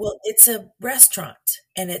 Mm. Well, it's a restaurant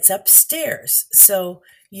and it's upstairs. So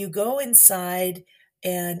you go inside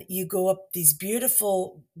and you go up these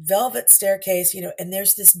beautiful velvet staircase, and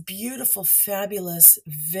there's this beautiful, fabulous,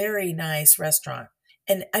 very nice restaurant.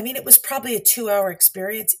 And I mean, it was probably a 2-hour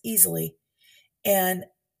experience easily. And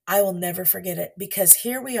I will never forget it because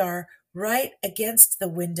here we are right against the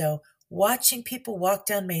window, watching people walk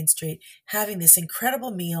down Main Street, having this incredible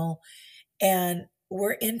meal. And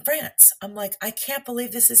we're in France. I'm like, I can't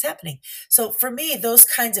believe this is happening. So for me, those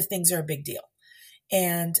kinds of things are a big deal.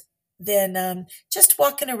 And then just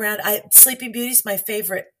walking around, Sleeping Beauty's my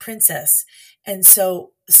favorite princess. And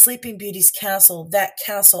so Sleeping Beauty's castle, that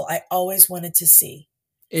castle I always wanted to see.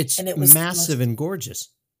 It's And it was the massive most and gorgeous.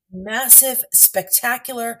 massive,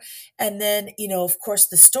 spectacular. And then, of course,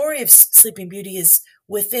 the story of Sleeping Beauty is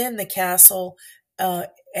within the castle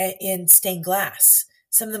in stained glass.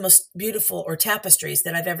 Some of the most beautiful or tapestries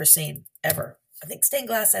that I've ever seen, ever. I think stained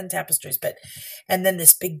glass and tapestries, and then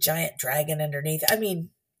this big giant dragon underneath. I mean,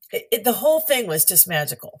 the whole thing was just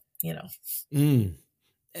magical. Mm.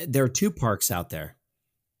 There are two parks out there.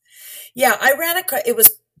 Yeah, I ran it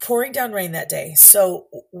was pouring down rain that day. So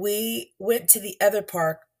we went to the other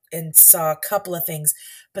park and saw a couple of things.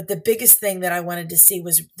 But the biggest thing that I wanted to see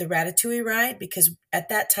was the Ratatouille ride because at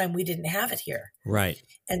that time we didn't have it here. Right.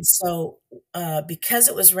 And so because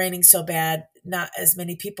it was raining so bad, not as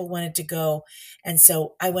many people wanted to go. And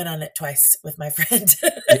so I went on it twice with my friend.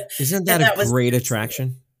 Isn't that And a that was great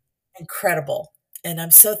attraction? incredible. And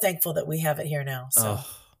I'm so thankful that we have it here now. So Oh,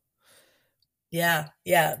 yeah,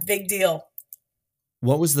 big deal.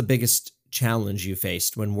 what was the biggest challenge you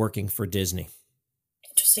faced when working for Disney?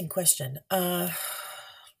 Interesting question. The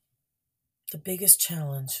biggest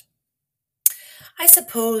challenge, I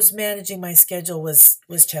suppose, managing my schedule was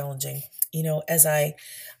challenging. As I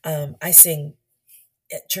sing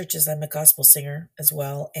at churches, I'm a gospel singer as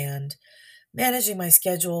well, and managing my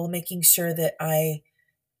schedule, making sure that I,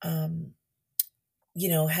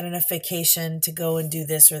 had enough vacation to go and do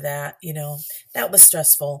this or that. That was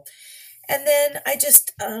stressful. And then I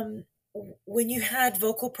just, when you had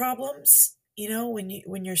vocal problems,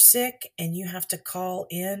 when you're sick and you have to call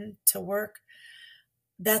in to work,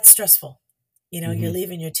 that's stressful. You're Hmm.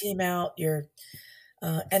 leaving your team out.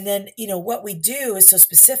 And then what we do is so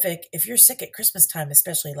specific. If you're sick at Christmas time,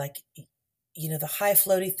 especially, like, the high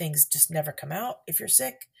floaty things just never come out if you're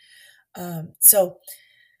sick. So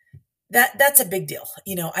that's a big deal.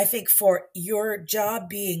 I think for your job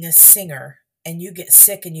being a singer and you get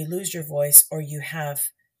sick and you lose your voice or you have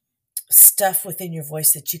stuff within your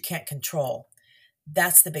voice that you can't control,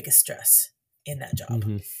 that's the biggest stress in that job.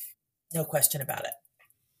 Hmm. No question about it.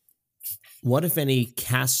 What, if any,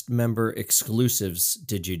 cast member exclusives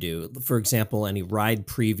did you do? For example, any ride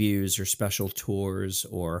previews or special tours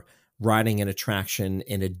or riding an attraction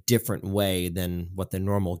in a different way than what the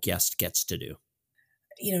normal guest gets to do?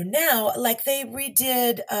 Now, like, they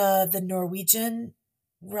redid the Norwegian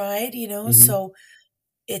ride, Hmm. so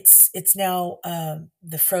it's now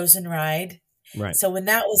the Frozen ride. Right. So when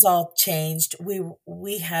that was all changed,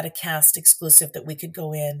 we had a cast exclusive that we could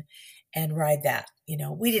go in and ride that.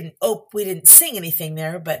 We didn't sing anything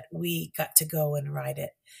there, but we got to go and ride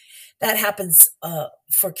it. that happens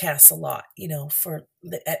for casts a lot, for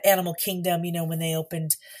at Animal Kingdom, when they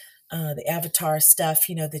opened the Avatar stuff,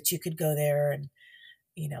 that you could go there and,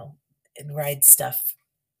 and ride stuff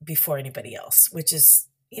before anybody else, which is,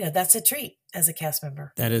 that's a treat as a cast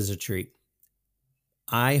member. That is a treat.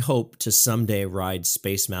 I hope to someday ride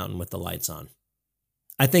Space Mountain with the lights on.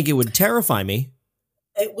 I think it would terrify me.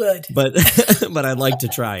 It would. But but I'd like to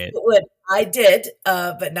try it. It would. I did,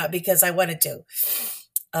 but not because I wanted to.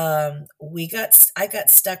 I got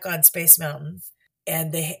stuck on Space Mountain,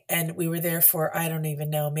 and we were there for, I don't even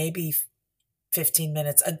know, maybe 15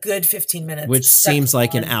 minutes, a good 15 minutes. Which seems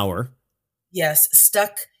like an hour. Yes,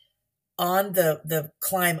 stuck on the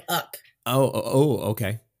climb up. Oh,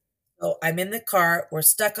 okay. So I'm in the car. We're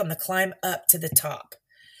stuck on the climb up to the top.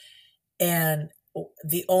 And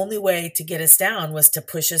the only way to get us down was to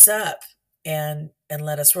push us up and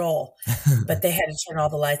let us roll. But they had to turn all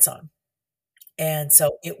the lights on. And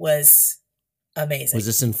so it was amazing. Was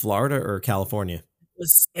this in Florida or California?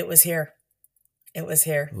 It was here. It was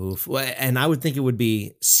here. Oof. And I would think it would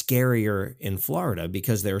be scarier in Florida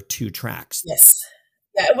because there are 2 tracks. Yes.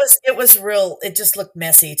 Yeah, it was real. It just looked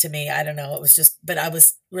messy to me. I don't know. It was just, but I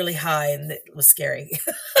was really high and it was scary.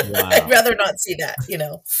 Wow. I'd rather not see that,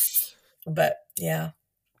 but yeah.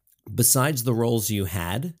 Besides the roles you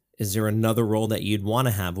had, is there another role that you'd want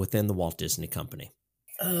to have within the Walt Disney Company?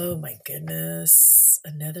 Oh my goodness.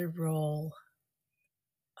 Another role.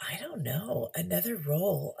 I don't know. Another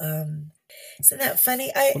role. Isn't that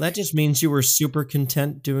funny? Well, that just means you were super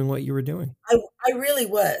content doing what you were doing. I really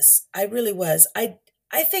was. I really was.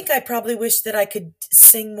 I think I probably wish that I could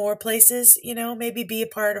sing more places, maybe be a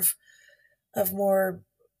part of more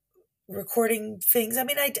recording things. I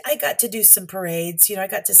mean, I got to do some parades, I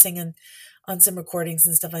got to sing on some recordings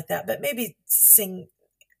and stuff like that, but maybe sing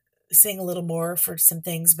a little more for some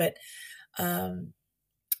things. But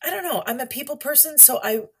I don't know. I'm a people person, so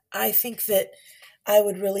I think that I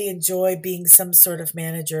would really enjoy being some sort of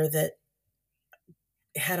manager that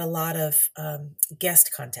had a lot of guest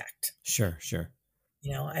contact. Sure.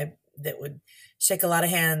 That would shake a lot of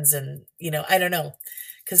hands and, I don't know,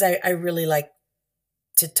 because I really like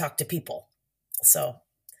to talk to people. So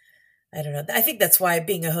I don't know. I think that's why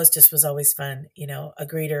being a hostess was always fun, a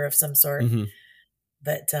greeter of some sort,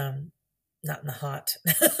 but not in the hot.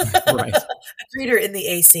 Right. A greeter in the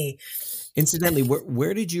AC. Incidentally,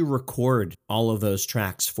 where did you record all of those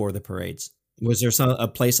tracks for the parades? Was there a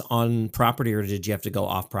place on property or did you have to go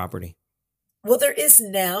off property? Well, there is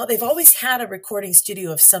now. They've always had a recording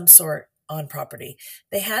studio of some sort on property.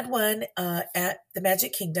 They had one at the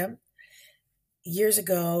Magic Kingdom years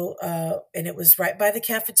ago, and it was right by the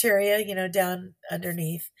cafeteria, down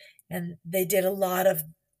underneath. And they did a lot of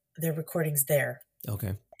their recordings there.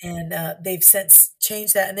 Okay. And they've since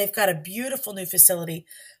changed that, and they've got a beautiful new facility.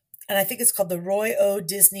 And I think it's called the Roy O.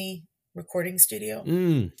 Disney Recording Studio.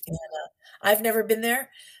 And, I've never been there,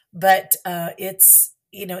 but it's,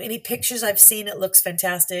 any pictures I've seen, it looks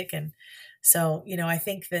fantastic. And so, I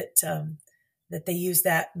think that that they use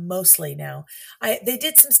that mostly now. They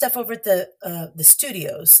did some stuff over at the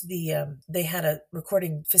studios. They had a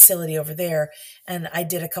recording facility over there, and I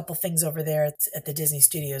did a couple things over there at the Disney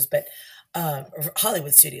Studios, but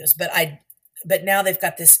Hollywood Studios. But now they've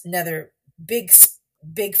got this another big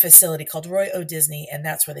facility called Roy O. Disney, and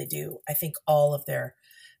that's where they do, I think, all of their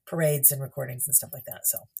parades and recordings and stuff like that.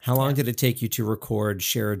 So, how long did it take you to record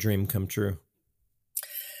 "Share a Dream Come True"?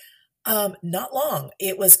 Not long.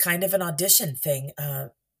 It was kind of an audition thing.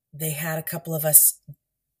 They had a couple of us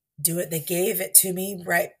do it. They gave it to me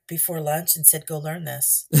right before lunch and said, "Go learn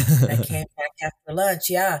this." And I came back after lunch.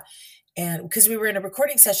 Yeah. And because we were in a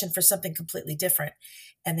recording session for something completely different,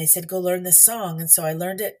 and they said, "Go learn this song." And so I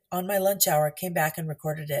learned it on my lunch hour, came back and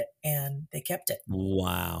recorded it, and they kept it.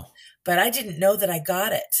 Wow. But I didn't know that I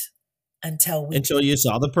got it until you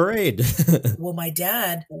saw the parade. Well, my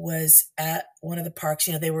dad was at one of the parks,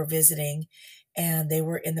 they were visiting and they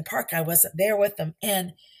were in the park. I wasn't there with them.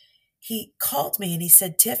 And he called me and he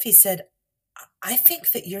said, "Tiff," he said, "I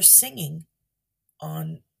think that you're singing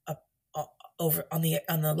on over on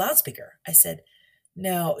the loudspeaker." I said,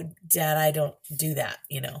 "No, Dad, I don't do that,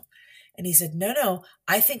 And he said, No,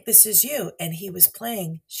 I think this is you." And he was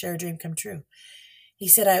playing "Share a Dream Come True." He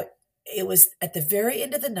said, it was at the very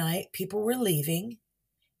end of the night, people were leaving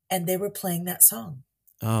and they were playing that song.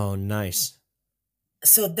 Oh, nice.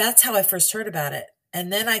 So that's how I first heard about it.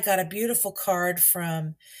 And then I got a beautiful card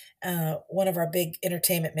from one of our big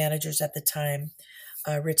entertainment managers at the time,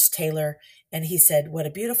 Rich Taylor. And he said, "What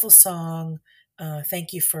a beautiful song.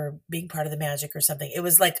 Thank you for being part of the magic," or something. It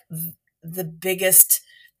was like the biggest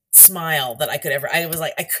smile that I could ever, I was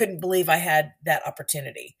like, I couldn't believe I had that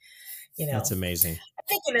opportunity. you That's know. amazing. I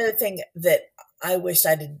think another thing that I wish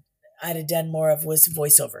I'd have done more of was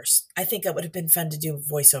voiceovers. I think it would have been fun to do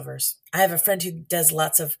voiceovers. I have a friend who does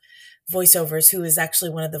lots of voiceovers, who is actually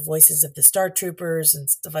one of the voices of the Star Troopers and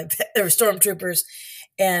stuff like that, or Stormtroopers,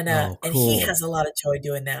 Oh, and he cool. has a lot of joy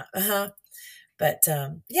doing that. But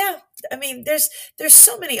yeah, I mean, there's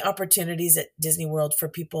so many opportunities at Disney World for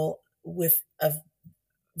people with a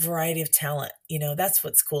variety of talent. You know, that's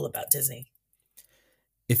what's cool about Disney.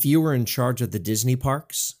 If you were in charge of the Disney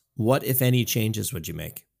parks, what, if any, changes would you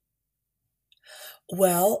make?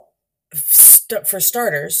 Well, for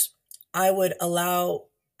starters, I would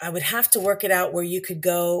have to work it out where you could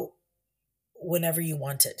go whenever you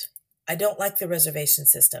wanted. I don't like the reservation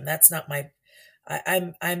system. That's not my,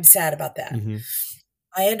 I'm sad about that. Mm-hmm.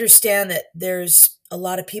 I understand that there's a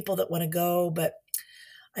lot of people that want to go, but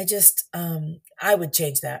I would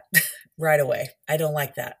change that right away. I don't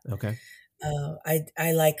like that. Okay.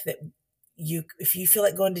 I like that if you feel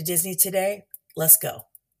like going to Disney today, let's go.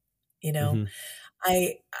 You know, Mm-hmm.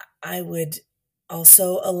 I I would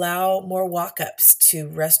also allow more walk-ups to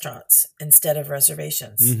restaurants instead of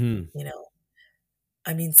reservations. Mm-hmm. You know,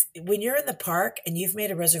 I mean, when you're in the park and you've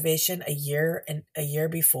made a reservation a year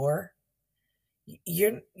before,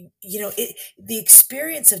 you're you know the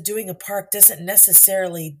experience of doing a park doesn't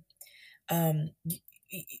necessarily um,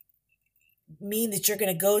 mean that you're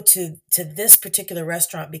going to go to this particular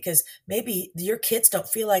restaurant because maybe your kids don't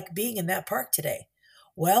feel like being in that park today.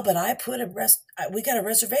 Well, but we got a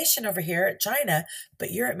reservation over here at China,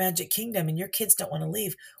 but you're at Magic Kingdom and your kids don't want to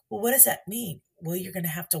leave. Well, what does that mean? Well, you're going to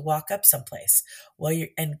have to walk up someplace.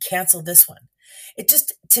 And cancel this one. It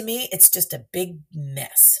just, to me, it's just a big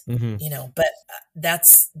mess, Mm-hmm. you know, but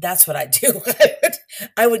that's what I do.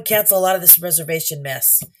 I would cancel a lot of this reservation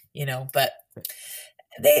mess, you know, but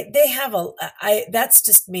they have that's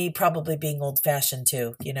just me probably being old fashioned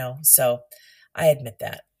too, you know, so I admit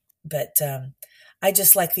that. But I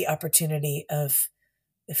just like the opportunity of,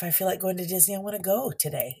 if I feel like going to Disney, I want to go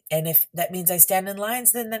today, and if that means I stand in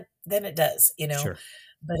lines, then it does, you know. Sure.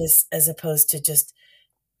 But as opposed to just,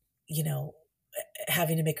 you know,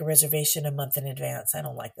 having to make a reservation a month in advance, I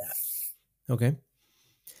don't like that. Okay.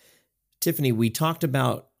 Tiffany, we talked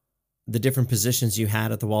about the different positions you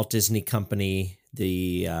had at the Walt Disney Company,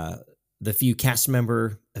 the few cast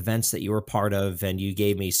member events that you were part of, and you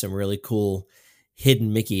gave me some really cool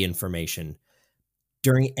hidden Mickey information.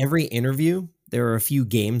 During every interview, there are a few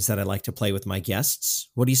games that I like to play with my guests.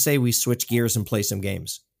 What do you say we switch gears and play some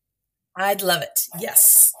games? I'd love it.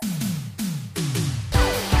 Yes.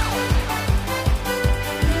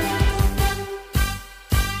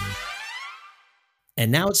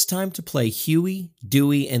 And now it's time to play Huey,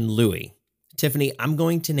 Dewey, and Louie. Tiffany, I'm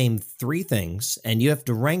going to name 3 things, and you have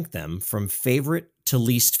to rank them from favorite to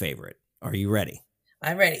least favorite. Are you ready?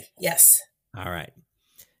 I'm ready. Yes. All right.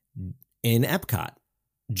 In Epcot,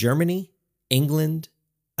 Germany, England,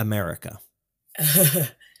 America.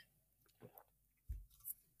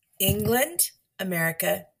 England,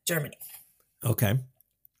 America, Germany. Okay.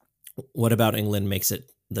 What about England makes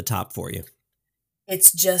it the top for you?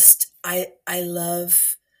 It's just I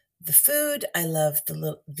love the food. I love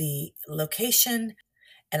the location,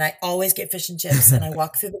 and I always get fish and chips. And I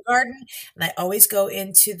walk through the garden, and I always go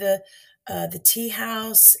into the tea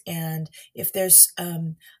house. And if there's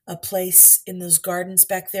a place in those gardens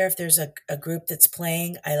back there, if there's a group that's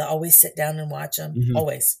playing, I always sit down and watch them. Mm-hmm.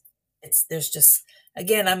 Always. There's just,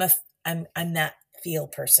 again, I'm that feel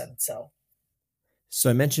person. So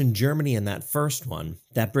I mentioned Germany in that first one.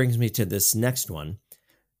 That brings me to this next one.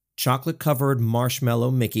 Chocolate-covered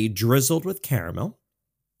marshmallow Mickey drizzled with caramel,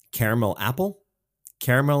 caramel apple,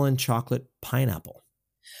 caramel and chocolate pineapple.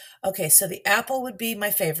 Okay, so the apple would be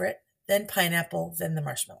my favorite, then pineapple, then the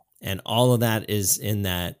marshmallow. And all of that is in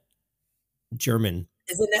that German.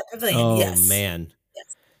 Is in that pavilion? Oh, yes. man.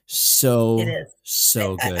 Yes. So, It is.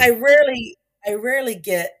 so good. I rarely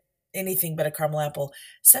get anything but a caramel apple.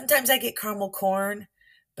 Sometimes I get caramel corn,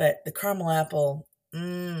 but the caramel apple,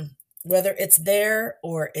 whether it's there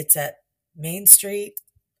or it's at Main Street,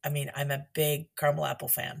 I mean, I'm a big caramel apple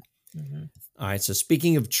fan. Mm-hmm. All right, so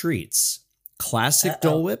speaking of treats, classic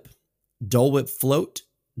Dole Whip float,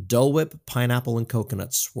 Dole Whip pineapple and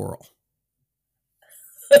coconut swirl.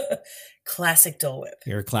 Classic Dole Whip.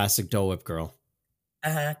 You're a classic Dole Whip girl.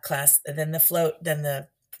 Then the float, then the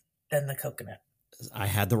coconut. I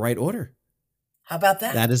had the right order. How about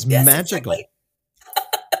that? That is magical. Exactly.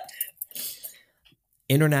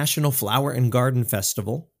 International Flower and Garden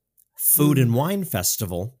Festival, Food and Wine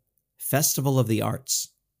Festival, Festival of the Arts.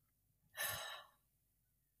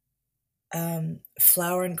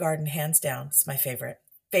 Flower and Garden, hands down. It's my favorite.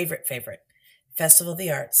 Festival of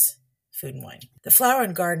the Arts. Food and Wine. The Flower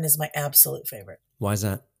and Garden is my absolute favorite. Why is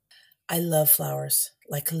that? I love flowers,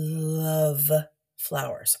 like love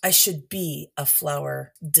flowers. I should be a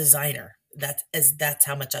flower designer. That's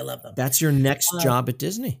how much I love them. That's your next job at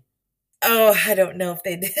Disney. Oh, I don't know if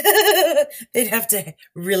they'd have to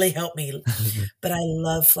really help me, but I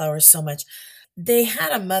love flowers so much. They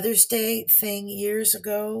had a Mother's Day thing years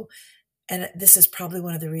ago, and this is probably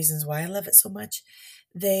one of the reasons why I love it so much.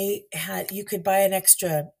 You could buy an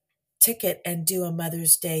extra ticket and do a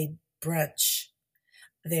Mother's Day brunch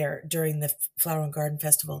there during the Flower and Garden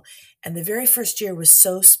Festival. And the very first year was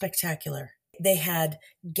so spectacular. They had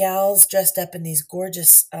gals dressed up in these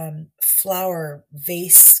gorgeous flower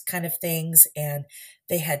vase kind of things, and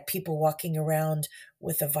they had people walking around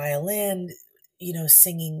with a violin,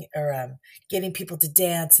 singing or getting people to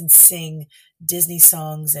dance and sing Disney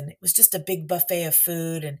songs. And it was just a big buffet of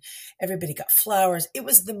food, and everybody got flowers. It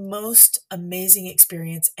was the most amazing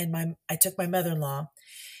experience. And I took my mother-in-law,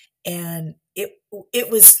 and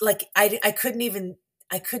it was like I couldn't even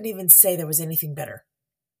say there was anything better.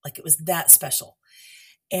 Like, it was that special.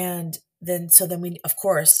 And then we, of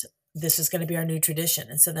course, this is going to be our new tradition.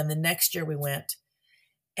 And so then the next year we went,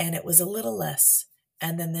 and it was a little less.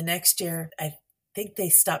 And then the next year, I think they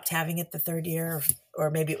stopped having it the third year, or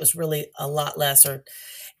maybe it was really a lot less,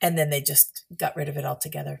 and then they just got rid of it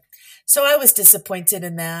altogether. So I was disappointed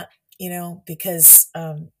in that, because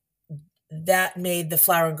that made the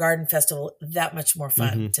Flower and Garden Festival that much more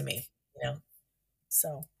fun to me,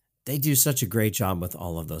 so. They do such a great job with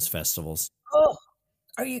all of those festivals. Oh,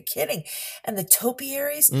 are you kidding? And the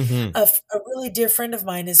topiaries. A really dear friend of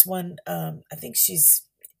mine is one. I think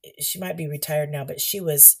she might be retired now, but she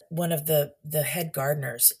was one of the head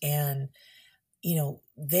gardeners, and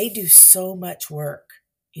they do so much work.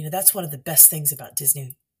 That's one of the best things about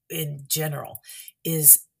Disney in general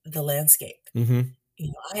is the landscape.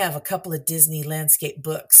 I have a couple of Disney landscape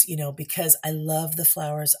books, because I love the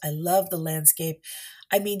flowers. I love the landscape.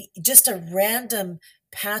 I mean, just a random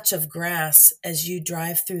patch of grass as you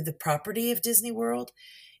drive through the property of Disney World,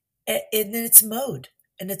 and then it's mowed,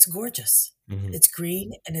 and it's gorgeous. It's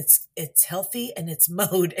green, and it's healthy, and it's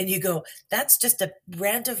mowed, and you go, that's just a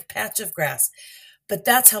random patch of grass. But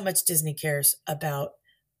that's how much Disney cares about,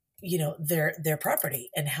 their property,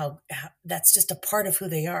 and how that's just a part of who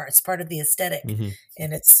they are. It's part of the aesthetic,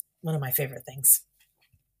 and it's one of my favorite things.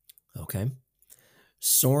 Okay.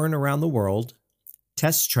 Soarin' Around the World,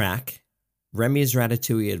 Test Track, Remy's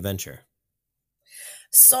Ratatouille Adventure.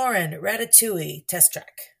 Soarin', Ratatouille, Test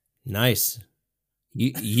Track. Nice.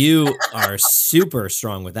 You are super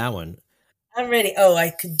strong with that one. I'm ready. Oh,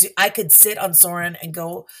 I could sit on Soarin' and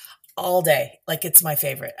go all day. Like, it's my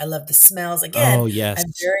favorite. I love the smells. Again, oh, yes.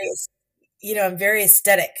 I'm very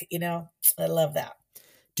aesthetic, I love that.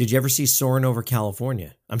 Did you ever see Soarin' over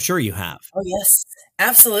California? I'm sure you have. Oh, yes.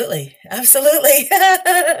 Absolutely. Absolutely.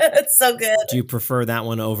 It's so good. Do you prefer that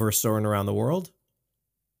one over Soarin' Around the World?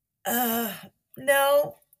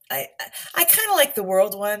 No. I kind of like the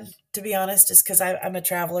world one, to be honest, just because I'm a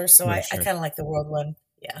traveler. So I kind of like the world one.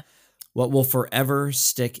 Yeah. What will forever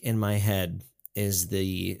stick in my head is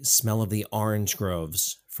the smell of the orange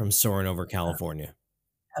groves from Soarin' over California.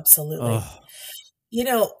 Absolutely.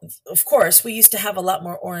 Of course, we used to have a lot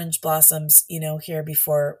more orange blossoms, here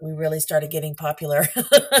before we really started getting popular.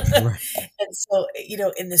 Right. And so,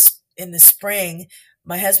 in the spring,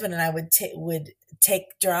 my husband and I would take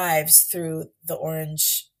drives through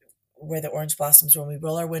where the orange blossoms were. We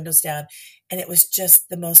roll our windows down, and it was just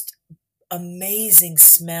the most amazing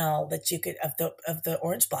smell that you could of the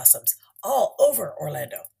orange blossoms all over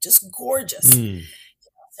Orlando. Just gorgeous.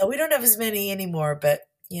 So we don't have as many anymore, but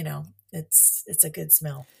it's a good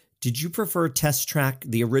smell. Did you prefer Test Track,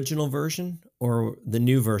 the original version, or the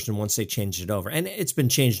new version once they changed it over? And it's been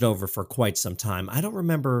changed over for quite some time. I don't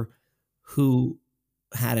remember who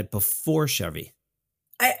had it before Chevy.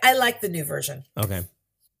 I like the new version. Okay.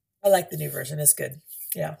 I like the new version. It's good.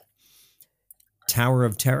 Yeah. Tower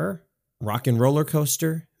of Terror, Rock and Roller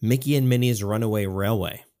Coaster, Mickey and Minnie's Runaway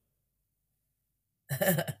Railway.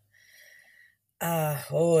 That's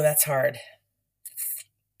hard.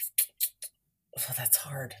 Oh, that's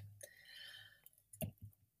hard.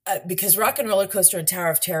 Because Rock and Roller Coaster and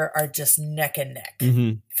Tower of Terror are just neck and neck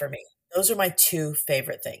for me. Those are my two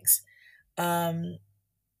favorite things.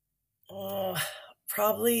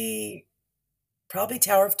 Probably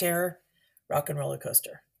Tower of Terror, Rock and Roller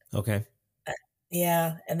Coaster. Okay.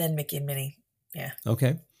 Yeah, and then Mickey and Minnie. Yeah.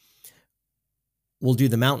 Okay. We'll do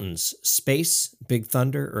the mountains. Space, Big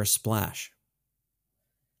Thunder, or Splash?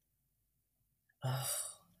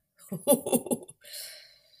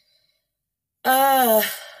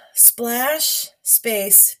 Splash,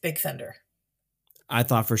 Space, Big Thunder. I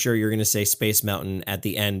thought for sure you were going to say Space Mountain at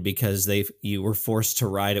the end because you were forced to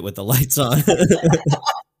ride it with the lights on.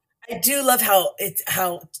 I do love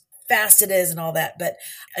how fast it is and all that, but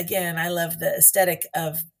again, I love the aesthetic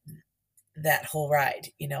of that whole ride.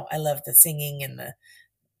 You know, I love the singing and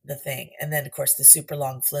the thing, and then of course the super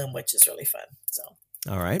long flume, which is really fun. So,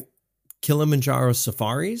 all right, Kilimanjaro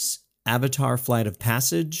Safaris, Avatar Flight of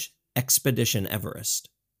Passage, Expedition Everest.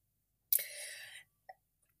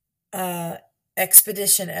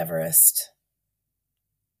 Expedition Everest.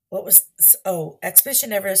 What was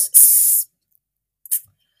Expedition Everest?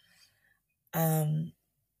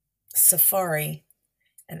 Safari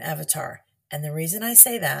and Avatar. And the reason I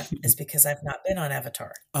say that is because I've not been on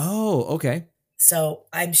Avatar. Oh, okay. So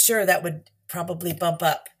I'm sure that would probably bump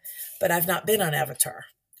up, but I've not been on Avatar.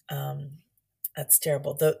 That's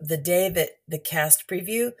terrible. The day that the cast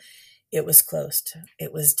preview, it was closed.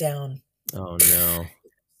 It was down. Oh no.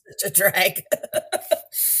 Such a drag.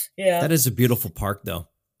 Yeah. That is a beautiful park though.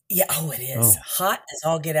 Yeah. Oh, it is. Hot as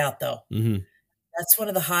all get out though. Mm-hmm. That's one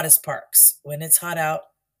of the hottest parks. When it's hot out,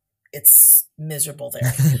 it's miserable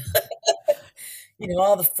there. You know,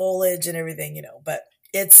 all the foliage and everything, you know, but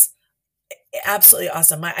it's absolutely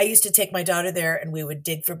awesome. I used to take my daughter there and we would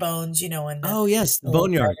dig for bones, you know, and the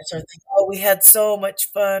boneyard. Oh, we had so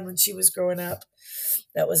much fun when she was growing up.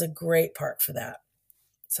 That was a great park for that.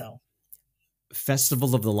 So,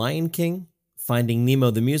 Festival of the Lion King, Finding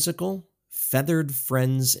Nemo the Musical, Feathered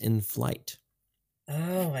Friends in Flight.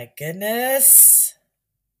 Oh my goodness.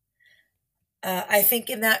 I think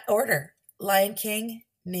in that order: Lion King,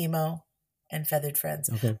 Nemo, and Feathered Friends.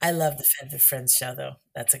 Okay. I love the Feathered Friends show, though.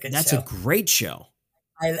 That's a good show. That's a great show.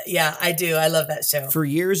 I do. I love that show. For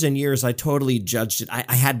years and years, I totally judged it.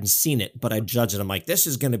 I hadn't seen it, but I judged it. I'm like, this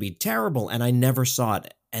is going to be terrible. And I never saw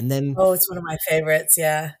it. And then... Oh, it's one of my favorites.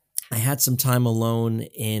 Yeah. I had some time alone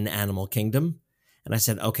in Animal Kingdom. And I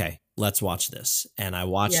said, okay, let's watch this. And I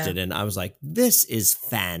watched it and I was like, this is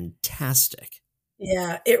fantastic.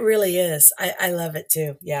 Yeah, it really is. I love it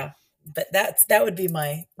too. Yeah. But that would be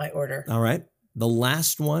my order. All right. The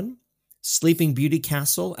last one, Sleeping Beauty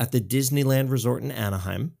Castle at the Disneyland Resort in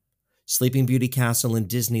Anaheim, Sleeping Beauty Castle in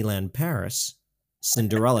Disneyland Paris,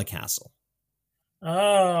 Cinderella Castle.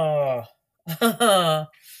 Oh.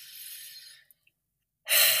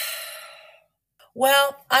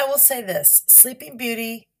 Well, I will say this. Sleeping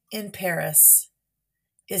Beauty in Paris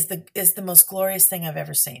is the most glorious thing I've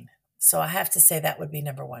ever seen. So I have to say that would be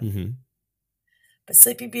number one. Mm-hmm. But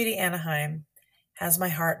Sleeping Beauty Anaheim has my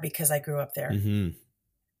heart because I grew up there. Mm-hmm.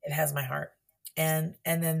 It has my heart. And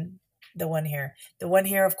then the one here. The one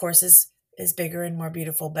here, of course, is bigger and more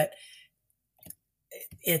beautiful, but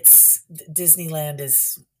it's Disneyland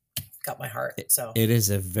is got my heart. So it is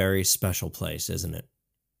a very special place, isn't it?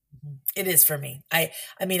 It is for me. I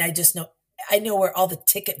mean, I know where all the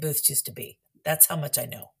ticket booths used to be. That's how much I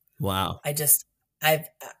know. Wow.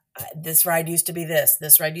 This ride used to be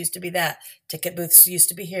this ride used to be that. Ticket booths used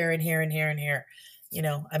to be here and here and here and here. You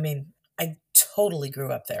know, I mean, I totally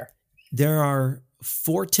grew up there. There are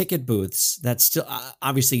 4 ticket booths that still,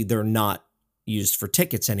 obviously they're not used for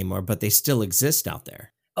tickets anymore, but they still exist out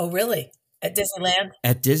there. Oh, really? At Disneyland?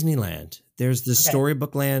 At Disneyland. There's the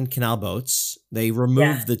Storybook Land canal boats. They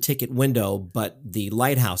removed the ticket window, but the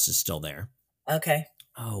lighthouse is still there. Okay.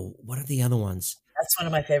 Oh, what are the other ones? That's one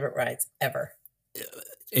of my favorite rides ever.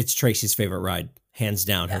 It's Tracy's favorite ride. Hands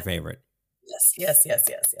down, her favorite. Yes.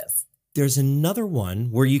 There's another one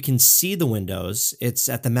where you can see the windows. It's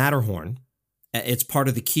at the Matterhorn. It's part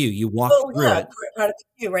of the queue. You walk through it. Part of the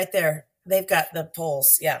queue right there. They've got the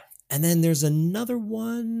poles. Yeah. And then there's another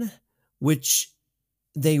one which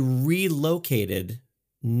they relocated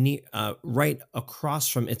right across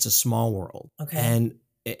from It's a Small World. Okay. And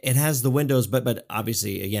it has the windows, but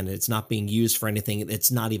obviously, again, it's not being used for anything.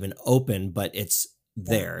 It's not even open, but it's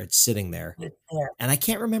there. It's sitting there. It's there. And I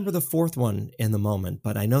can't remember the 4th one in the moment,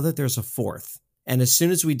 but I know that there's a 4th. And as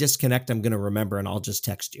soon as we disconnect, I'm going to remember and I'll just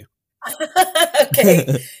text you. Okay. Isn't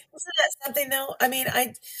that something though? I mean,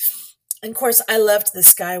 of course, I loved the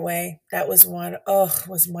Skyway. That was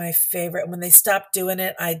was my favorite. When they stopped doing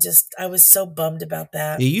it, I was so bummed about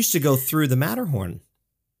that. It used to go through the Matterhorn.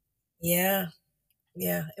 Yeah.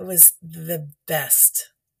 Yeah. It was the best.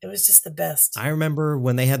 It was just the best. I remember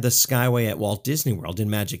when they had the Skyway at Walt Disney World in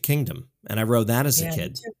Magic Kingdom, and I rode that as a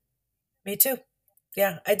kid. Me too.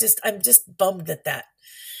 Yeah. I'm just bummed that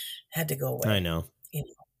had to go away. I know. You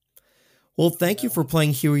know. Well, thank you for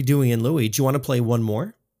playing Huey, Dewey, and Louie. Do you want to play one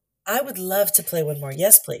more? I would love to play one more.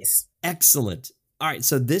 Yes, please. Excellent. All right,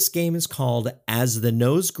 so this game is called As the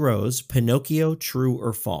Nose Grows, Pinocchio, True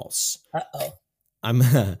or False. Uh-oh. I'm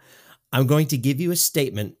I'm going to give you a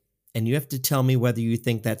statement, and you have to tell me whether you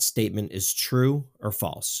think that statement is true or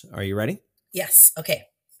false. Are you ready? Yes. Okay.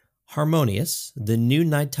 Harmonious, the new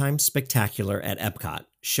nighttime spectacular at Epcot,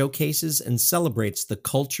 showcases and celebrates the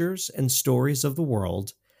cultures and stories of the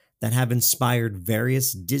world that have inspired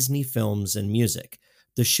various Disney films and music.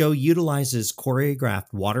 The show utilizes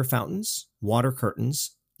choreographed water fountains, water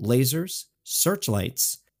curtains, lasers,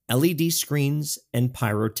 searchlights, LED screens, and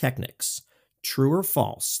pyrotechnics. True or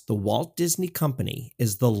false, the Walt Disney Company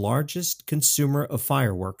is the largest consumer of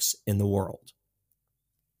fireworks in the world.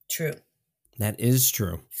 True. That is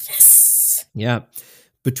true. Yes. Yeah.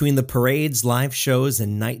 Between the parades, live shows,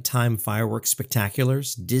 and nighttime fireworks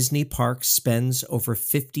spectaculars, Disney Parks spends over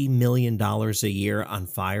 $50 million a year on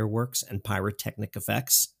fireworks and pyrotechnic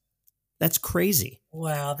effects. That's crazy.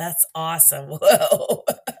 Wow, that's awesome. Whoa.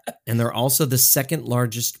 And they're also the second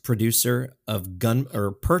largest producer of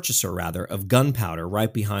purchaser rather, of gunpowder,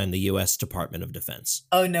 right behind the U.S. Department of Defense.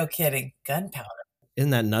 Oh, no kidding. Gunpowder.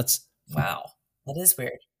 Isn't that nuts? Wow. That is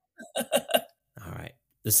weird. All right.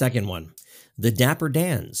 The second one. The Dapper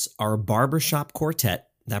Dans are a barbershop quartet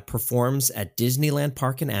that performs at Disneyland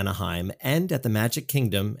Park in Anaheim and at the Magic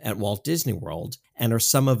Kingdom at Walt Disney World, and are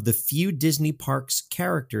some of the few Disney Parks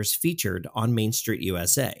characters featured on Main Street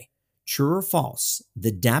USA. True or false,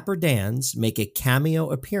 the Dapper Dans make a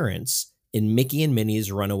cameo appearance in Mickey and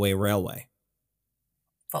Minnie's Runaway Railway.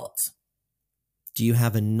 False. Do you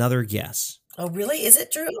have another guess? Oh, really? Is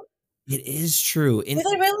it true? It is true. Is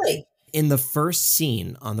it really? In the first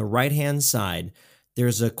scene, on the right-hand side,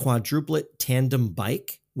 there's a quadruplet tandem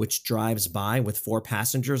bike which drives by with 4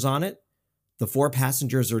 passengers on it. The 4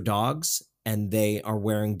 passengers are dogs, and they are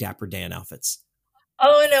wearing Dapper Dan outfits.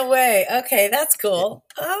 Oh, no way. Okay, that's cool.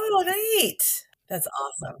 Oh, neat. That's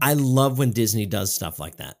awesome. I love when Disney does stuff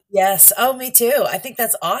like that. Yes. Oh, me too. I think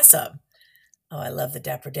that's awesome. Oh, I love the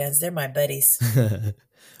Dapper Dans. They're my buddies.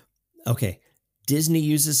 Okay. Disney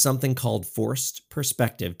uses something called forced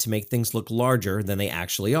perspective to make things look larger than they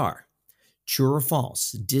actually are. True or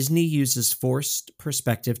false? Disney uses forced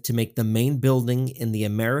perspective to make the main building in the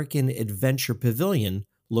American Adventure Pavilion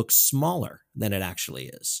look smaller than it actually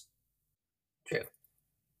is. True.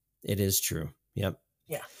 It is true. Yep.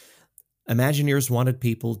 Yeah. Imagineers wanted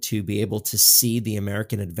people to be able to see the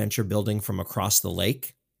American Adventure building from across the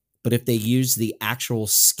lake, but if they used the actual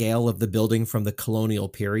scale of the building from the colonial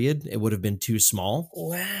period, it would have been too small.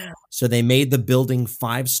 Wow. So they made the building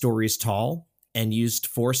 5 stories tall and used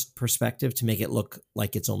forced perspective to make it look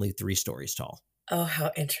like it's only 3 stories tall. Oh,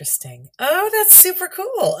 how interesting. Oh, that's super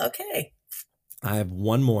cool. Okay. I have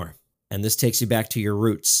one more, and this takes you back to your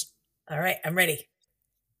roots. All right, I'm ready.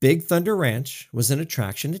 Big Thunder Ranch was an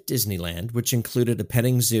attraction at Disneyland, which included a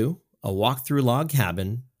petting zoo, a walk-through log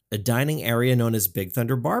cabin, a dining area known as Big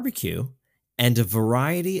Thunder Barbecue, and a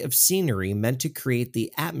variety of scenery meant to create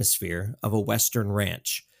the atmosphere of a Western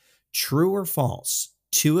ranch. True or false?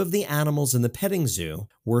 2 of the animals in the petting zoo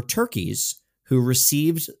were turkeys who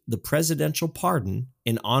received the presidential pardon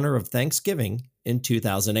in honor of Thanksgiving in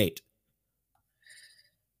 2008.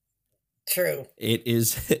 True. It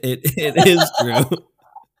is true.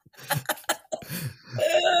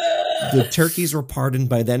 The turkeys were pardoned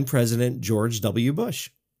by then President George W. Bush.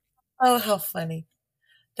 Oh, how funny.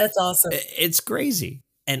 That's awesome. It's crazy.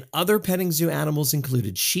 And other petting zoo animals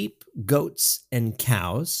included sheep, goats, and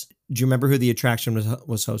cows. Do you remember who the attraction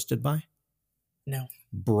was hosted by? No.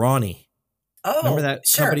 Brawny. Oh, remember that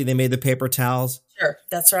sure. company? They made the paper towels. Sure.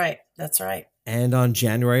 That's right. That's right. And on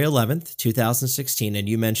January 11th, 2016, and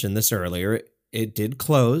you mentioned this earlier, it did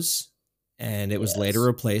close, and it was later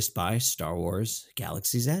replaced by Star Wars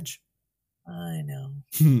Galaxy's Edge. I know.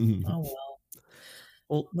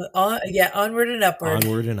 Oh, well. Onward and upward.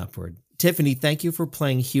 Onward and upward. Tiffany, thank you for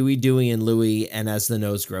playing Huey, Dewey, and Louie, and As the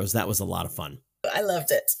Nose Grows. That was a lot of fun. I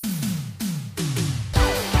loved it.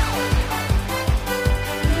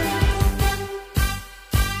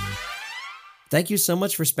 Thank you so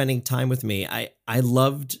much for spending time with me. I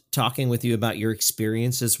loved talking with you about your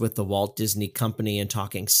experiences with the Walt Disney Company and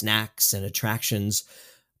talking snacks and attractions.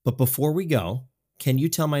 But before we go, can you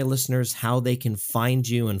tell my listeners how they can find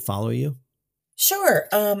you and follow you? Sure.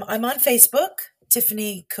 I'm on Facebook,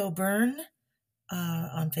 Tiffany Coburn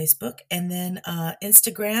on Facebook. And then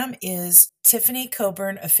Instagram is Tiffany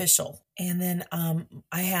Coburn Official. And then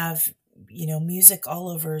I have, music all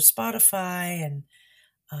over Spotify and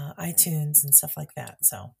iTunes and stuff like that.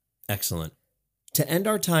 So excellent. To end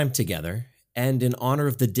our time together, and in honor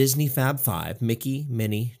of the Disney Fab Five, Mickey,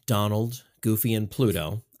 Minnie, Donald, Goofy, and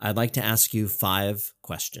Pluto, I'd like to ask you 5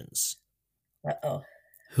 questions. Uh-oh.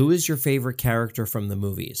 Who is your favorite character from the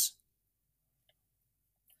movies?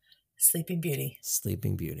 Sleeping Beauty.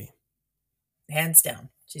 Sleeping Beauty. Hands down.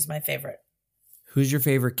 She's my favorite. Who's your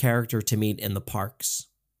favorite character to meet in the parks?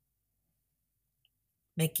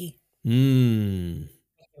 Mickey. Mickey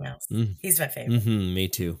Mouse. He's my favorite. Me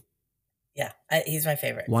too. Yeah, he's my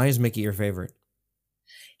favorite. Why is Mickey your favorite?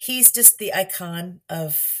 He's just the icon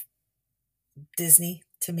of Disney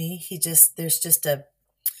to me. There's just a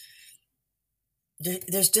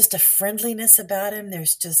friendliness about him.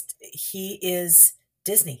 He is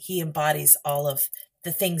Disney. He embodies all of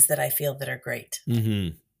the things that I feel that are great.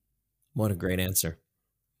 What a great answer.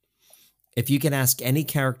 If you could ask any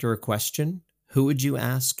character a question, who would you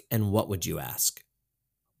ask and what would you ask?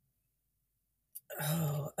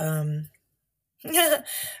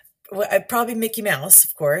 Well, I'd probably Mickey Mouse,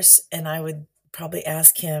 of course, and I would probably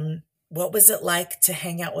ask him, what was it like to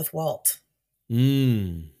hang out with Walt? How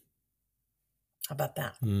about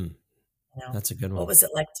that? That's a good one. What was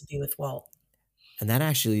it like to be with Walt? And that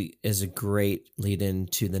actually is a great lead in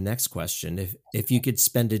to the next question. If you could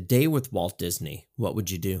spend a day with Walt Disney, what would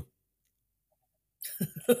you do?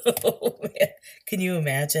 Oh, man. Can you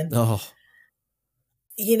imagine? Oh,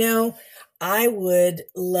 I would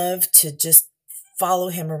love to just follow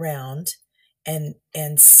him around and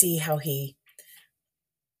see how he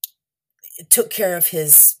took care of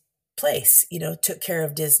his place, took care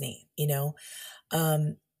of Disney,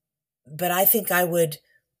 but I think I would,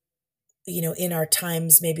 in our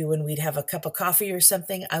times, maybe when we'd have a cup of coffee or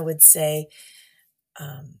something, I would say,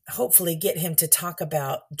 hopefully get him to talk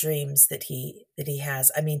about dreams that he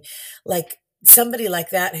has. I mean, like somebody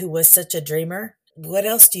like that who was such a dreamer. What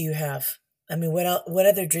else do you have? I mean, what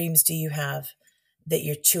other dreams do you have that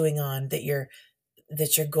you're chewing on, that you're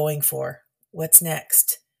going for? What's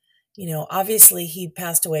next? Obviously he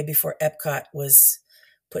passed away before Epcot was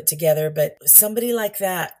put together, but somebody like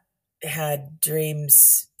that had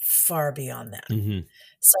dreams far beyond that.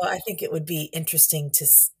 So I think it would be interesting to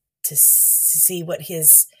see what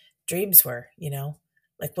his dreams were,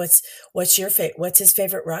 like what's his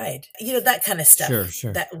favorite ride, that kind of stuff.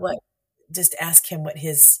 Sure. Just ask him what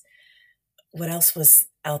else was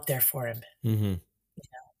out there for him.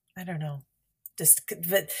 I don't know.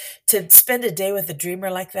 But to spend a day with a dreamer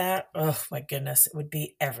like that, oh my goodness, it would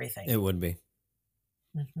be everything. It would be.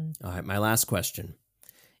 All right, my last question.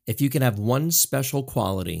 If you could have one special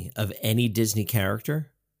quality of any Disney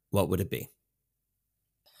character, what would it be?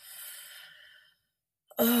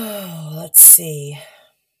 Oh, let's see.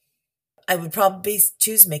 I would probably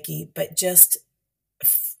choose Mickey, but just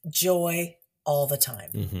joy all the time.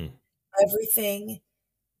 Everything.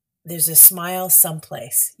 There's a smile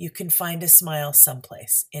someplace. You can find a smile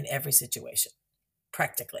someplace in every situation,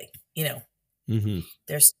 practically. There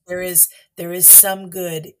is some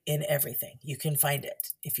good in everything. You can find it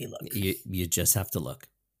if you look. You just have to look.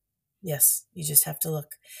 Yes, you just have to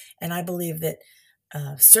look. And I believe that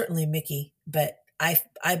certainly Mickey, but I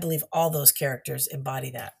believe all those characters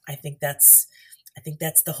embody that. I think that's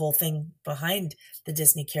the whole thing behind the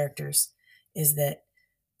Disney characters, is that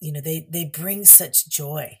they bring such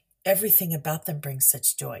joy. Everything about them brings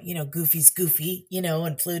such joy. Goofy's goofy,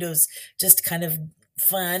 and Pluto's just kind of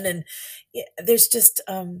fun, and there's just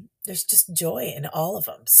joy in all of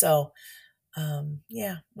them. So,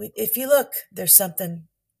 if you look, there's something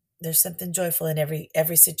joyful in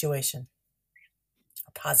every situation.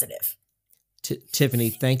 A positive.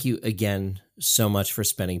 Tiffany, thank you again so much for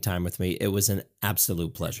spending time with me. It was an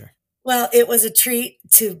absolute pleasure. Well, it was a treat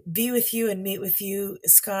to be with you and meet with you,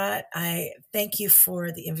 Scott. I thank you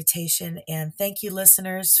for the invitation, and thank you,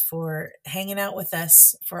 listeners, for hanging out with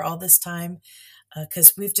us for all this time,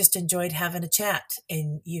 because we've just enjoyed having a chat,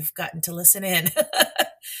 and you've gotten to listen in.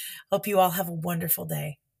 Hope you all have a wonderful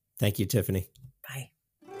day. Thank you, Tiffany. Bye.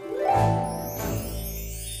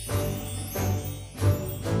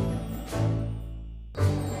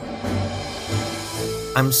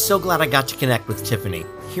 I'm so glad I got to connect with Tiffany.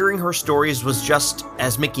 Hearing her stories was just,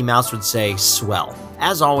 as Mickey Mouse would say, swell.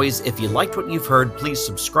 As always, if you liked what you've heard, please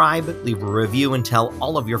subscribe, leave a review, and tell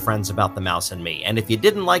all of your friends about The Mouse and Me. And if you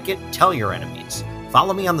didn't like it, tell your enemies.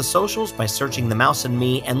 Follow me on the socials by searching The Mouse and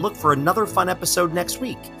Me, and look for another fun episode next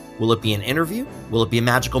week. Will it be an interview? Will it be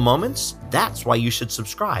magical moments? That's why you should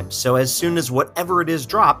subscribe, so as soon as whatever it is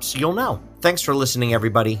drops, you'll know. Thanks for listening,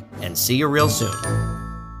 everybody, and see you real soon.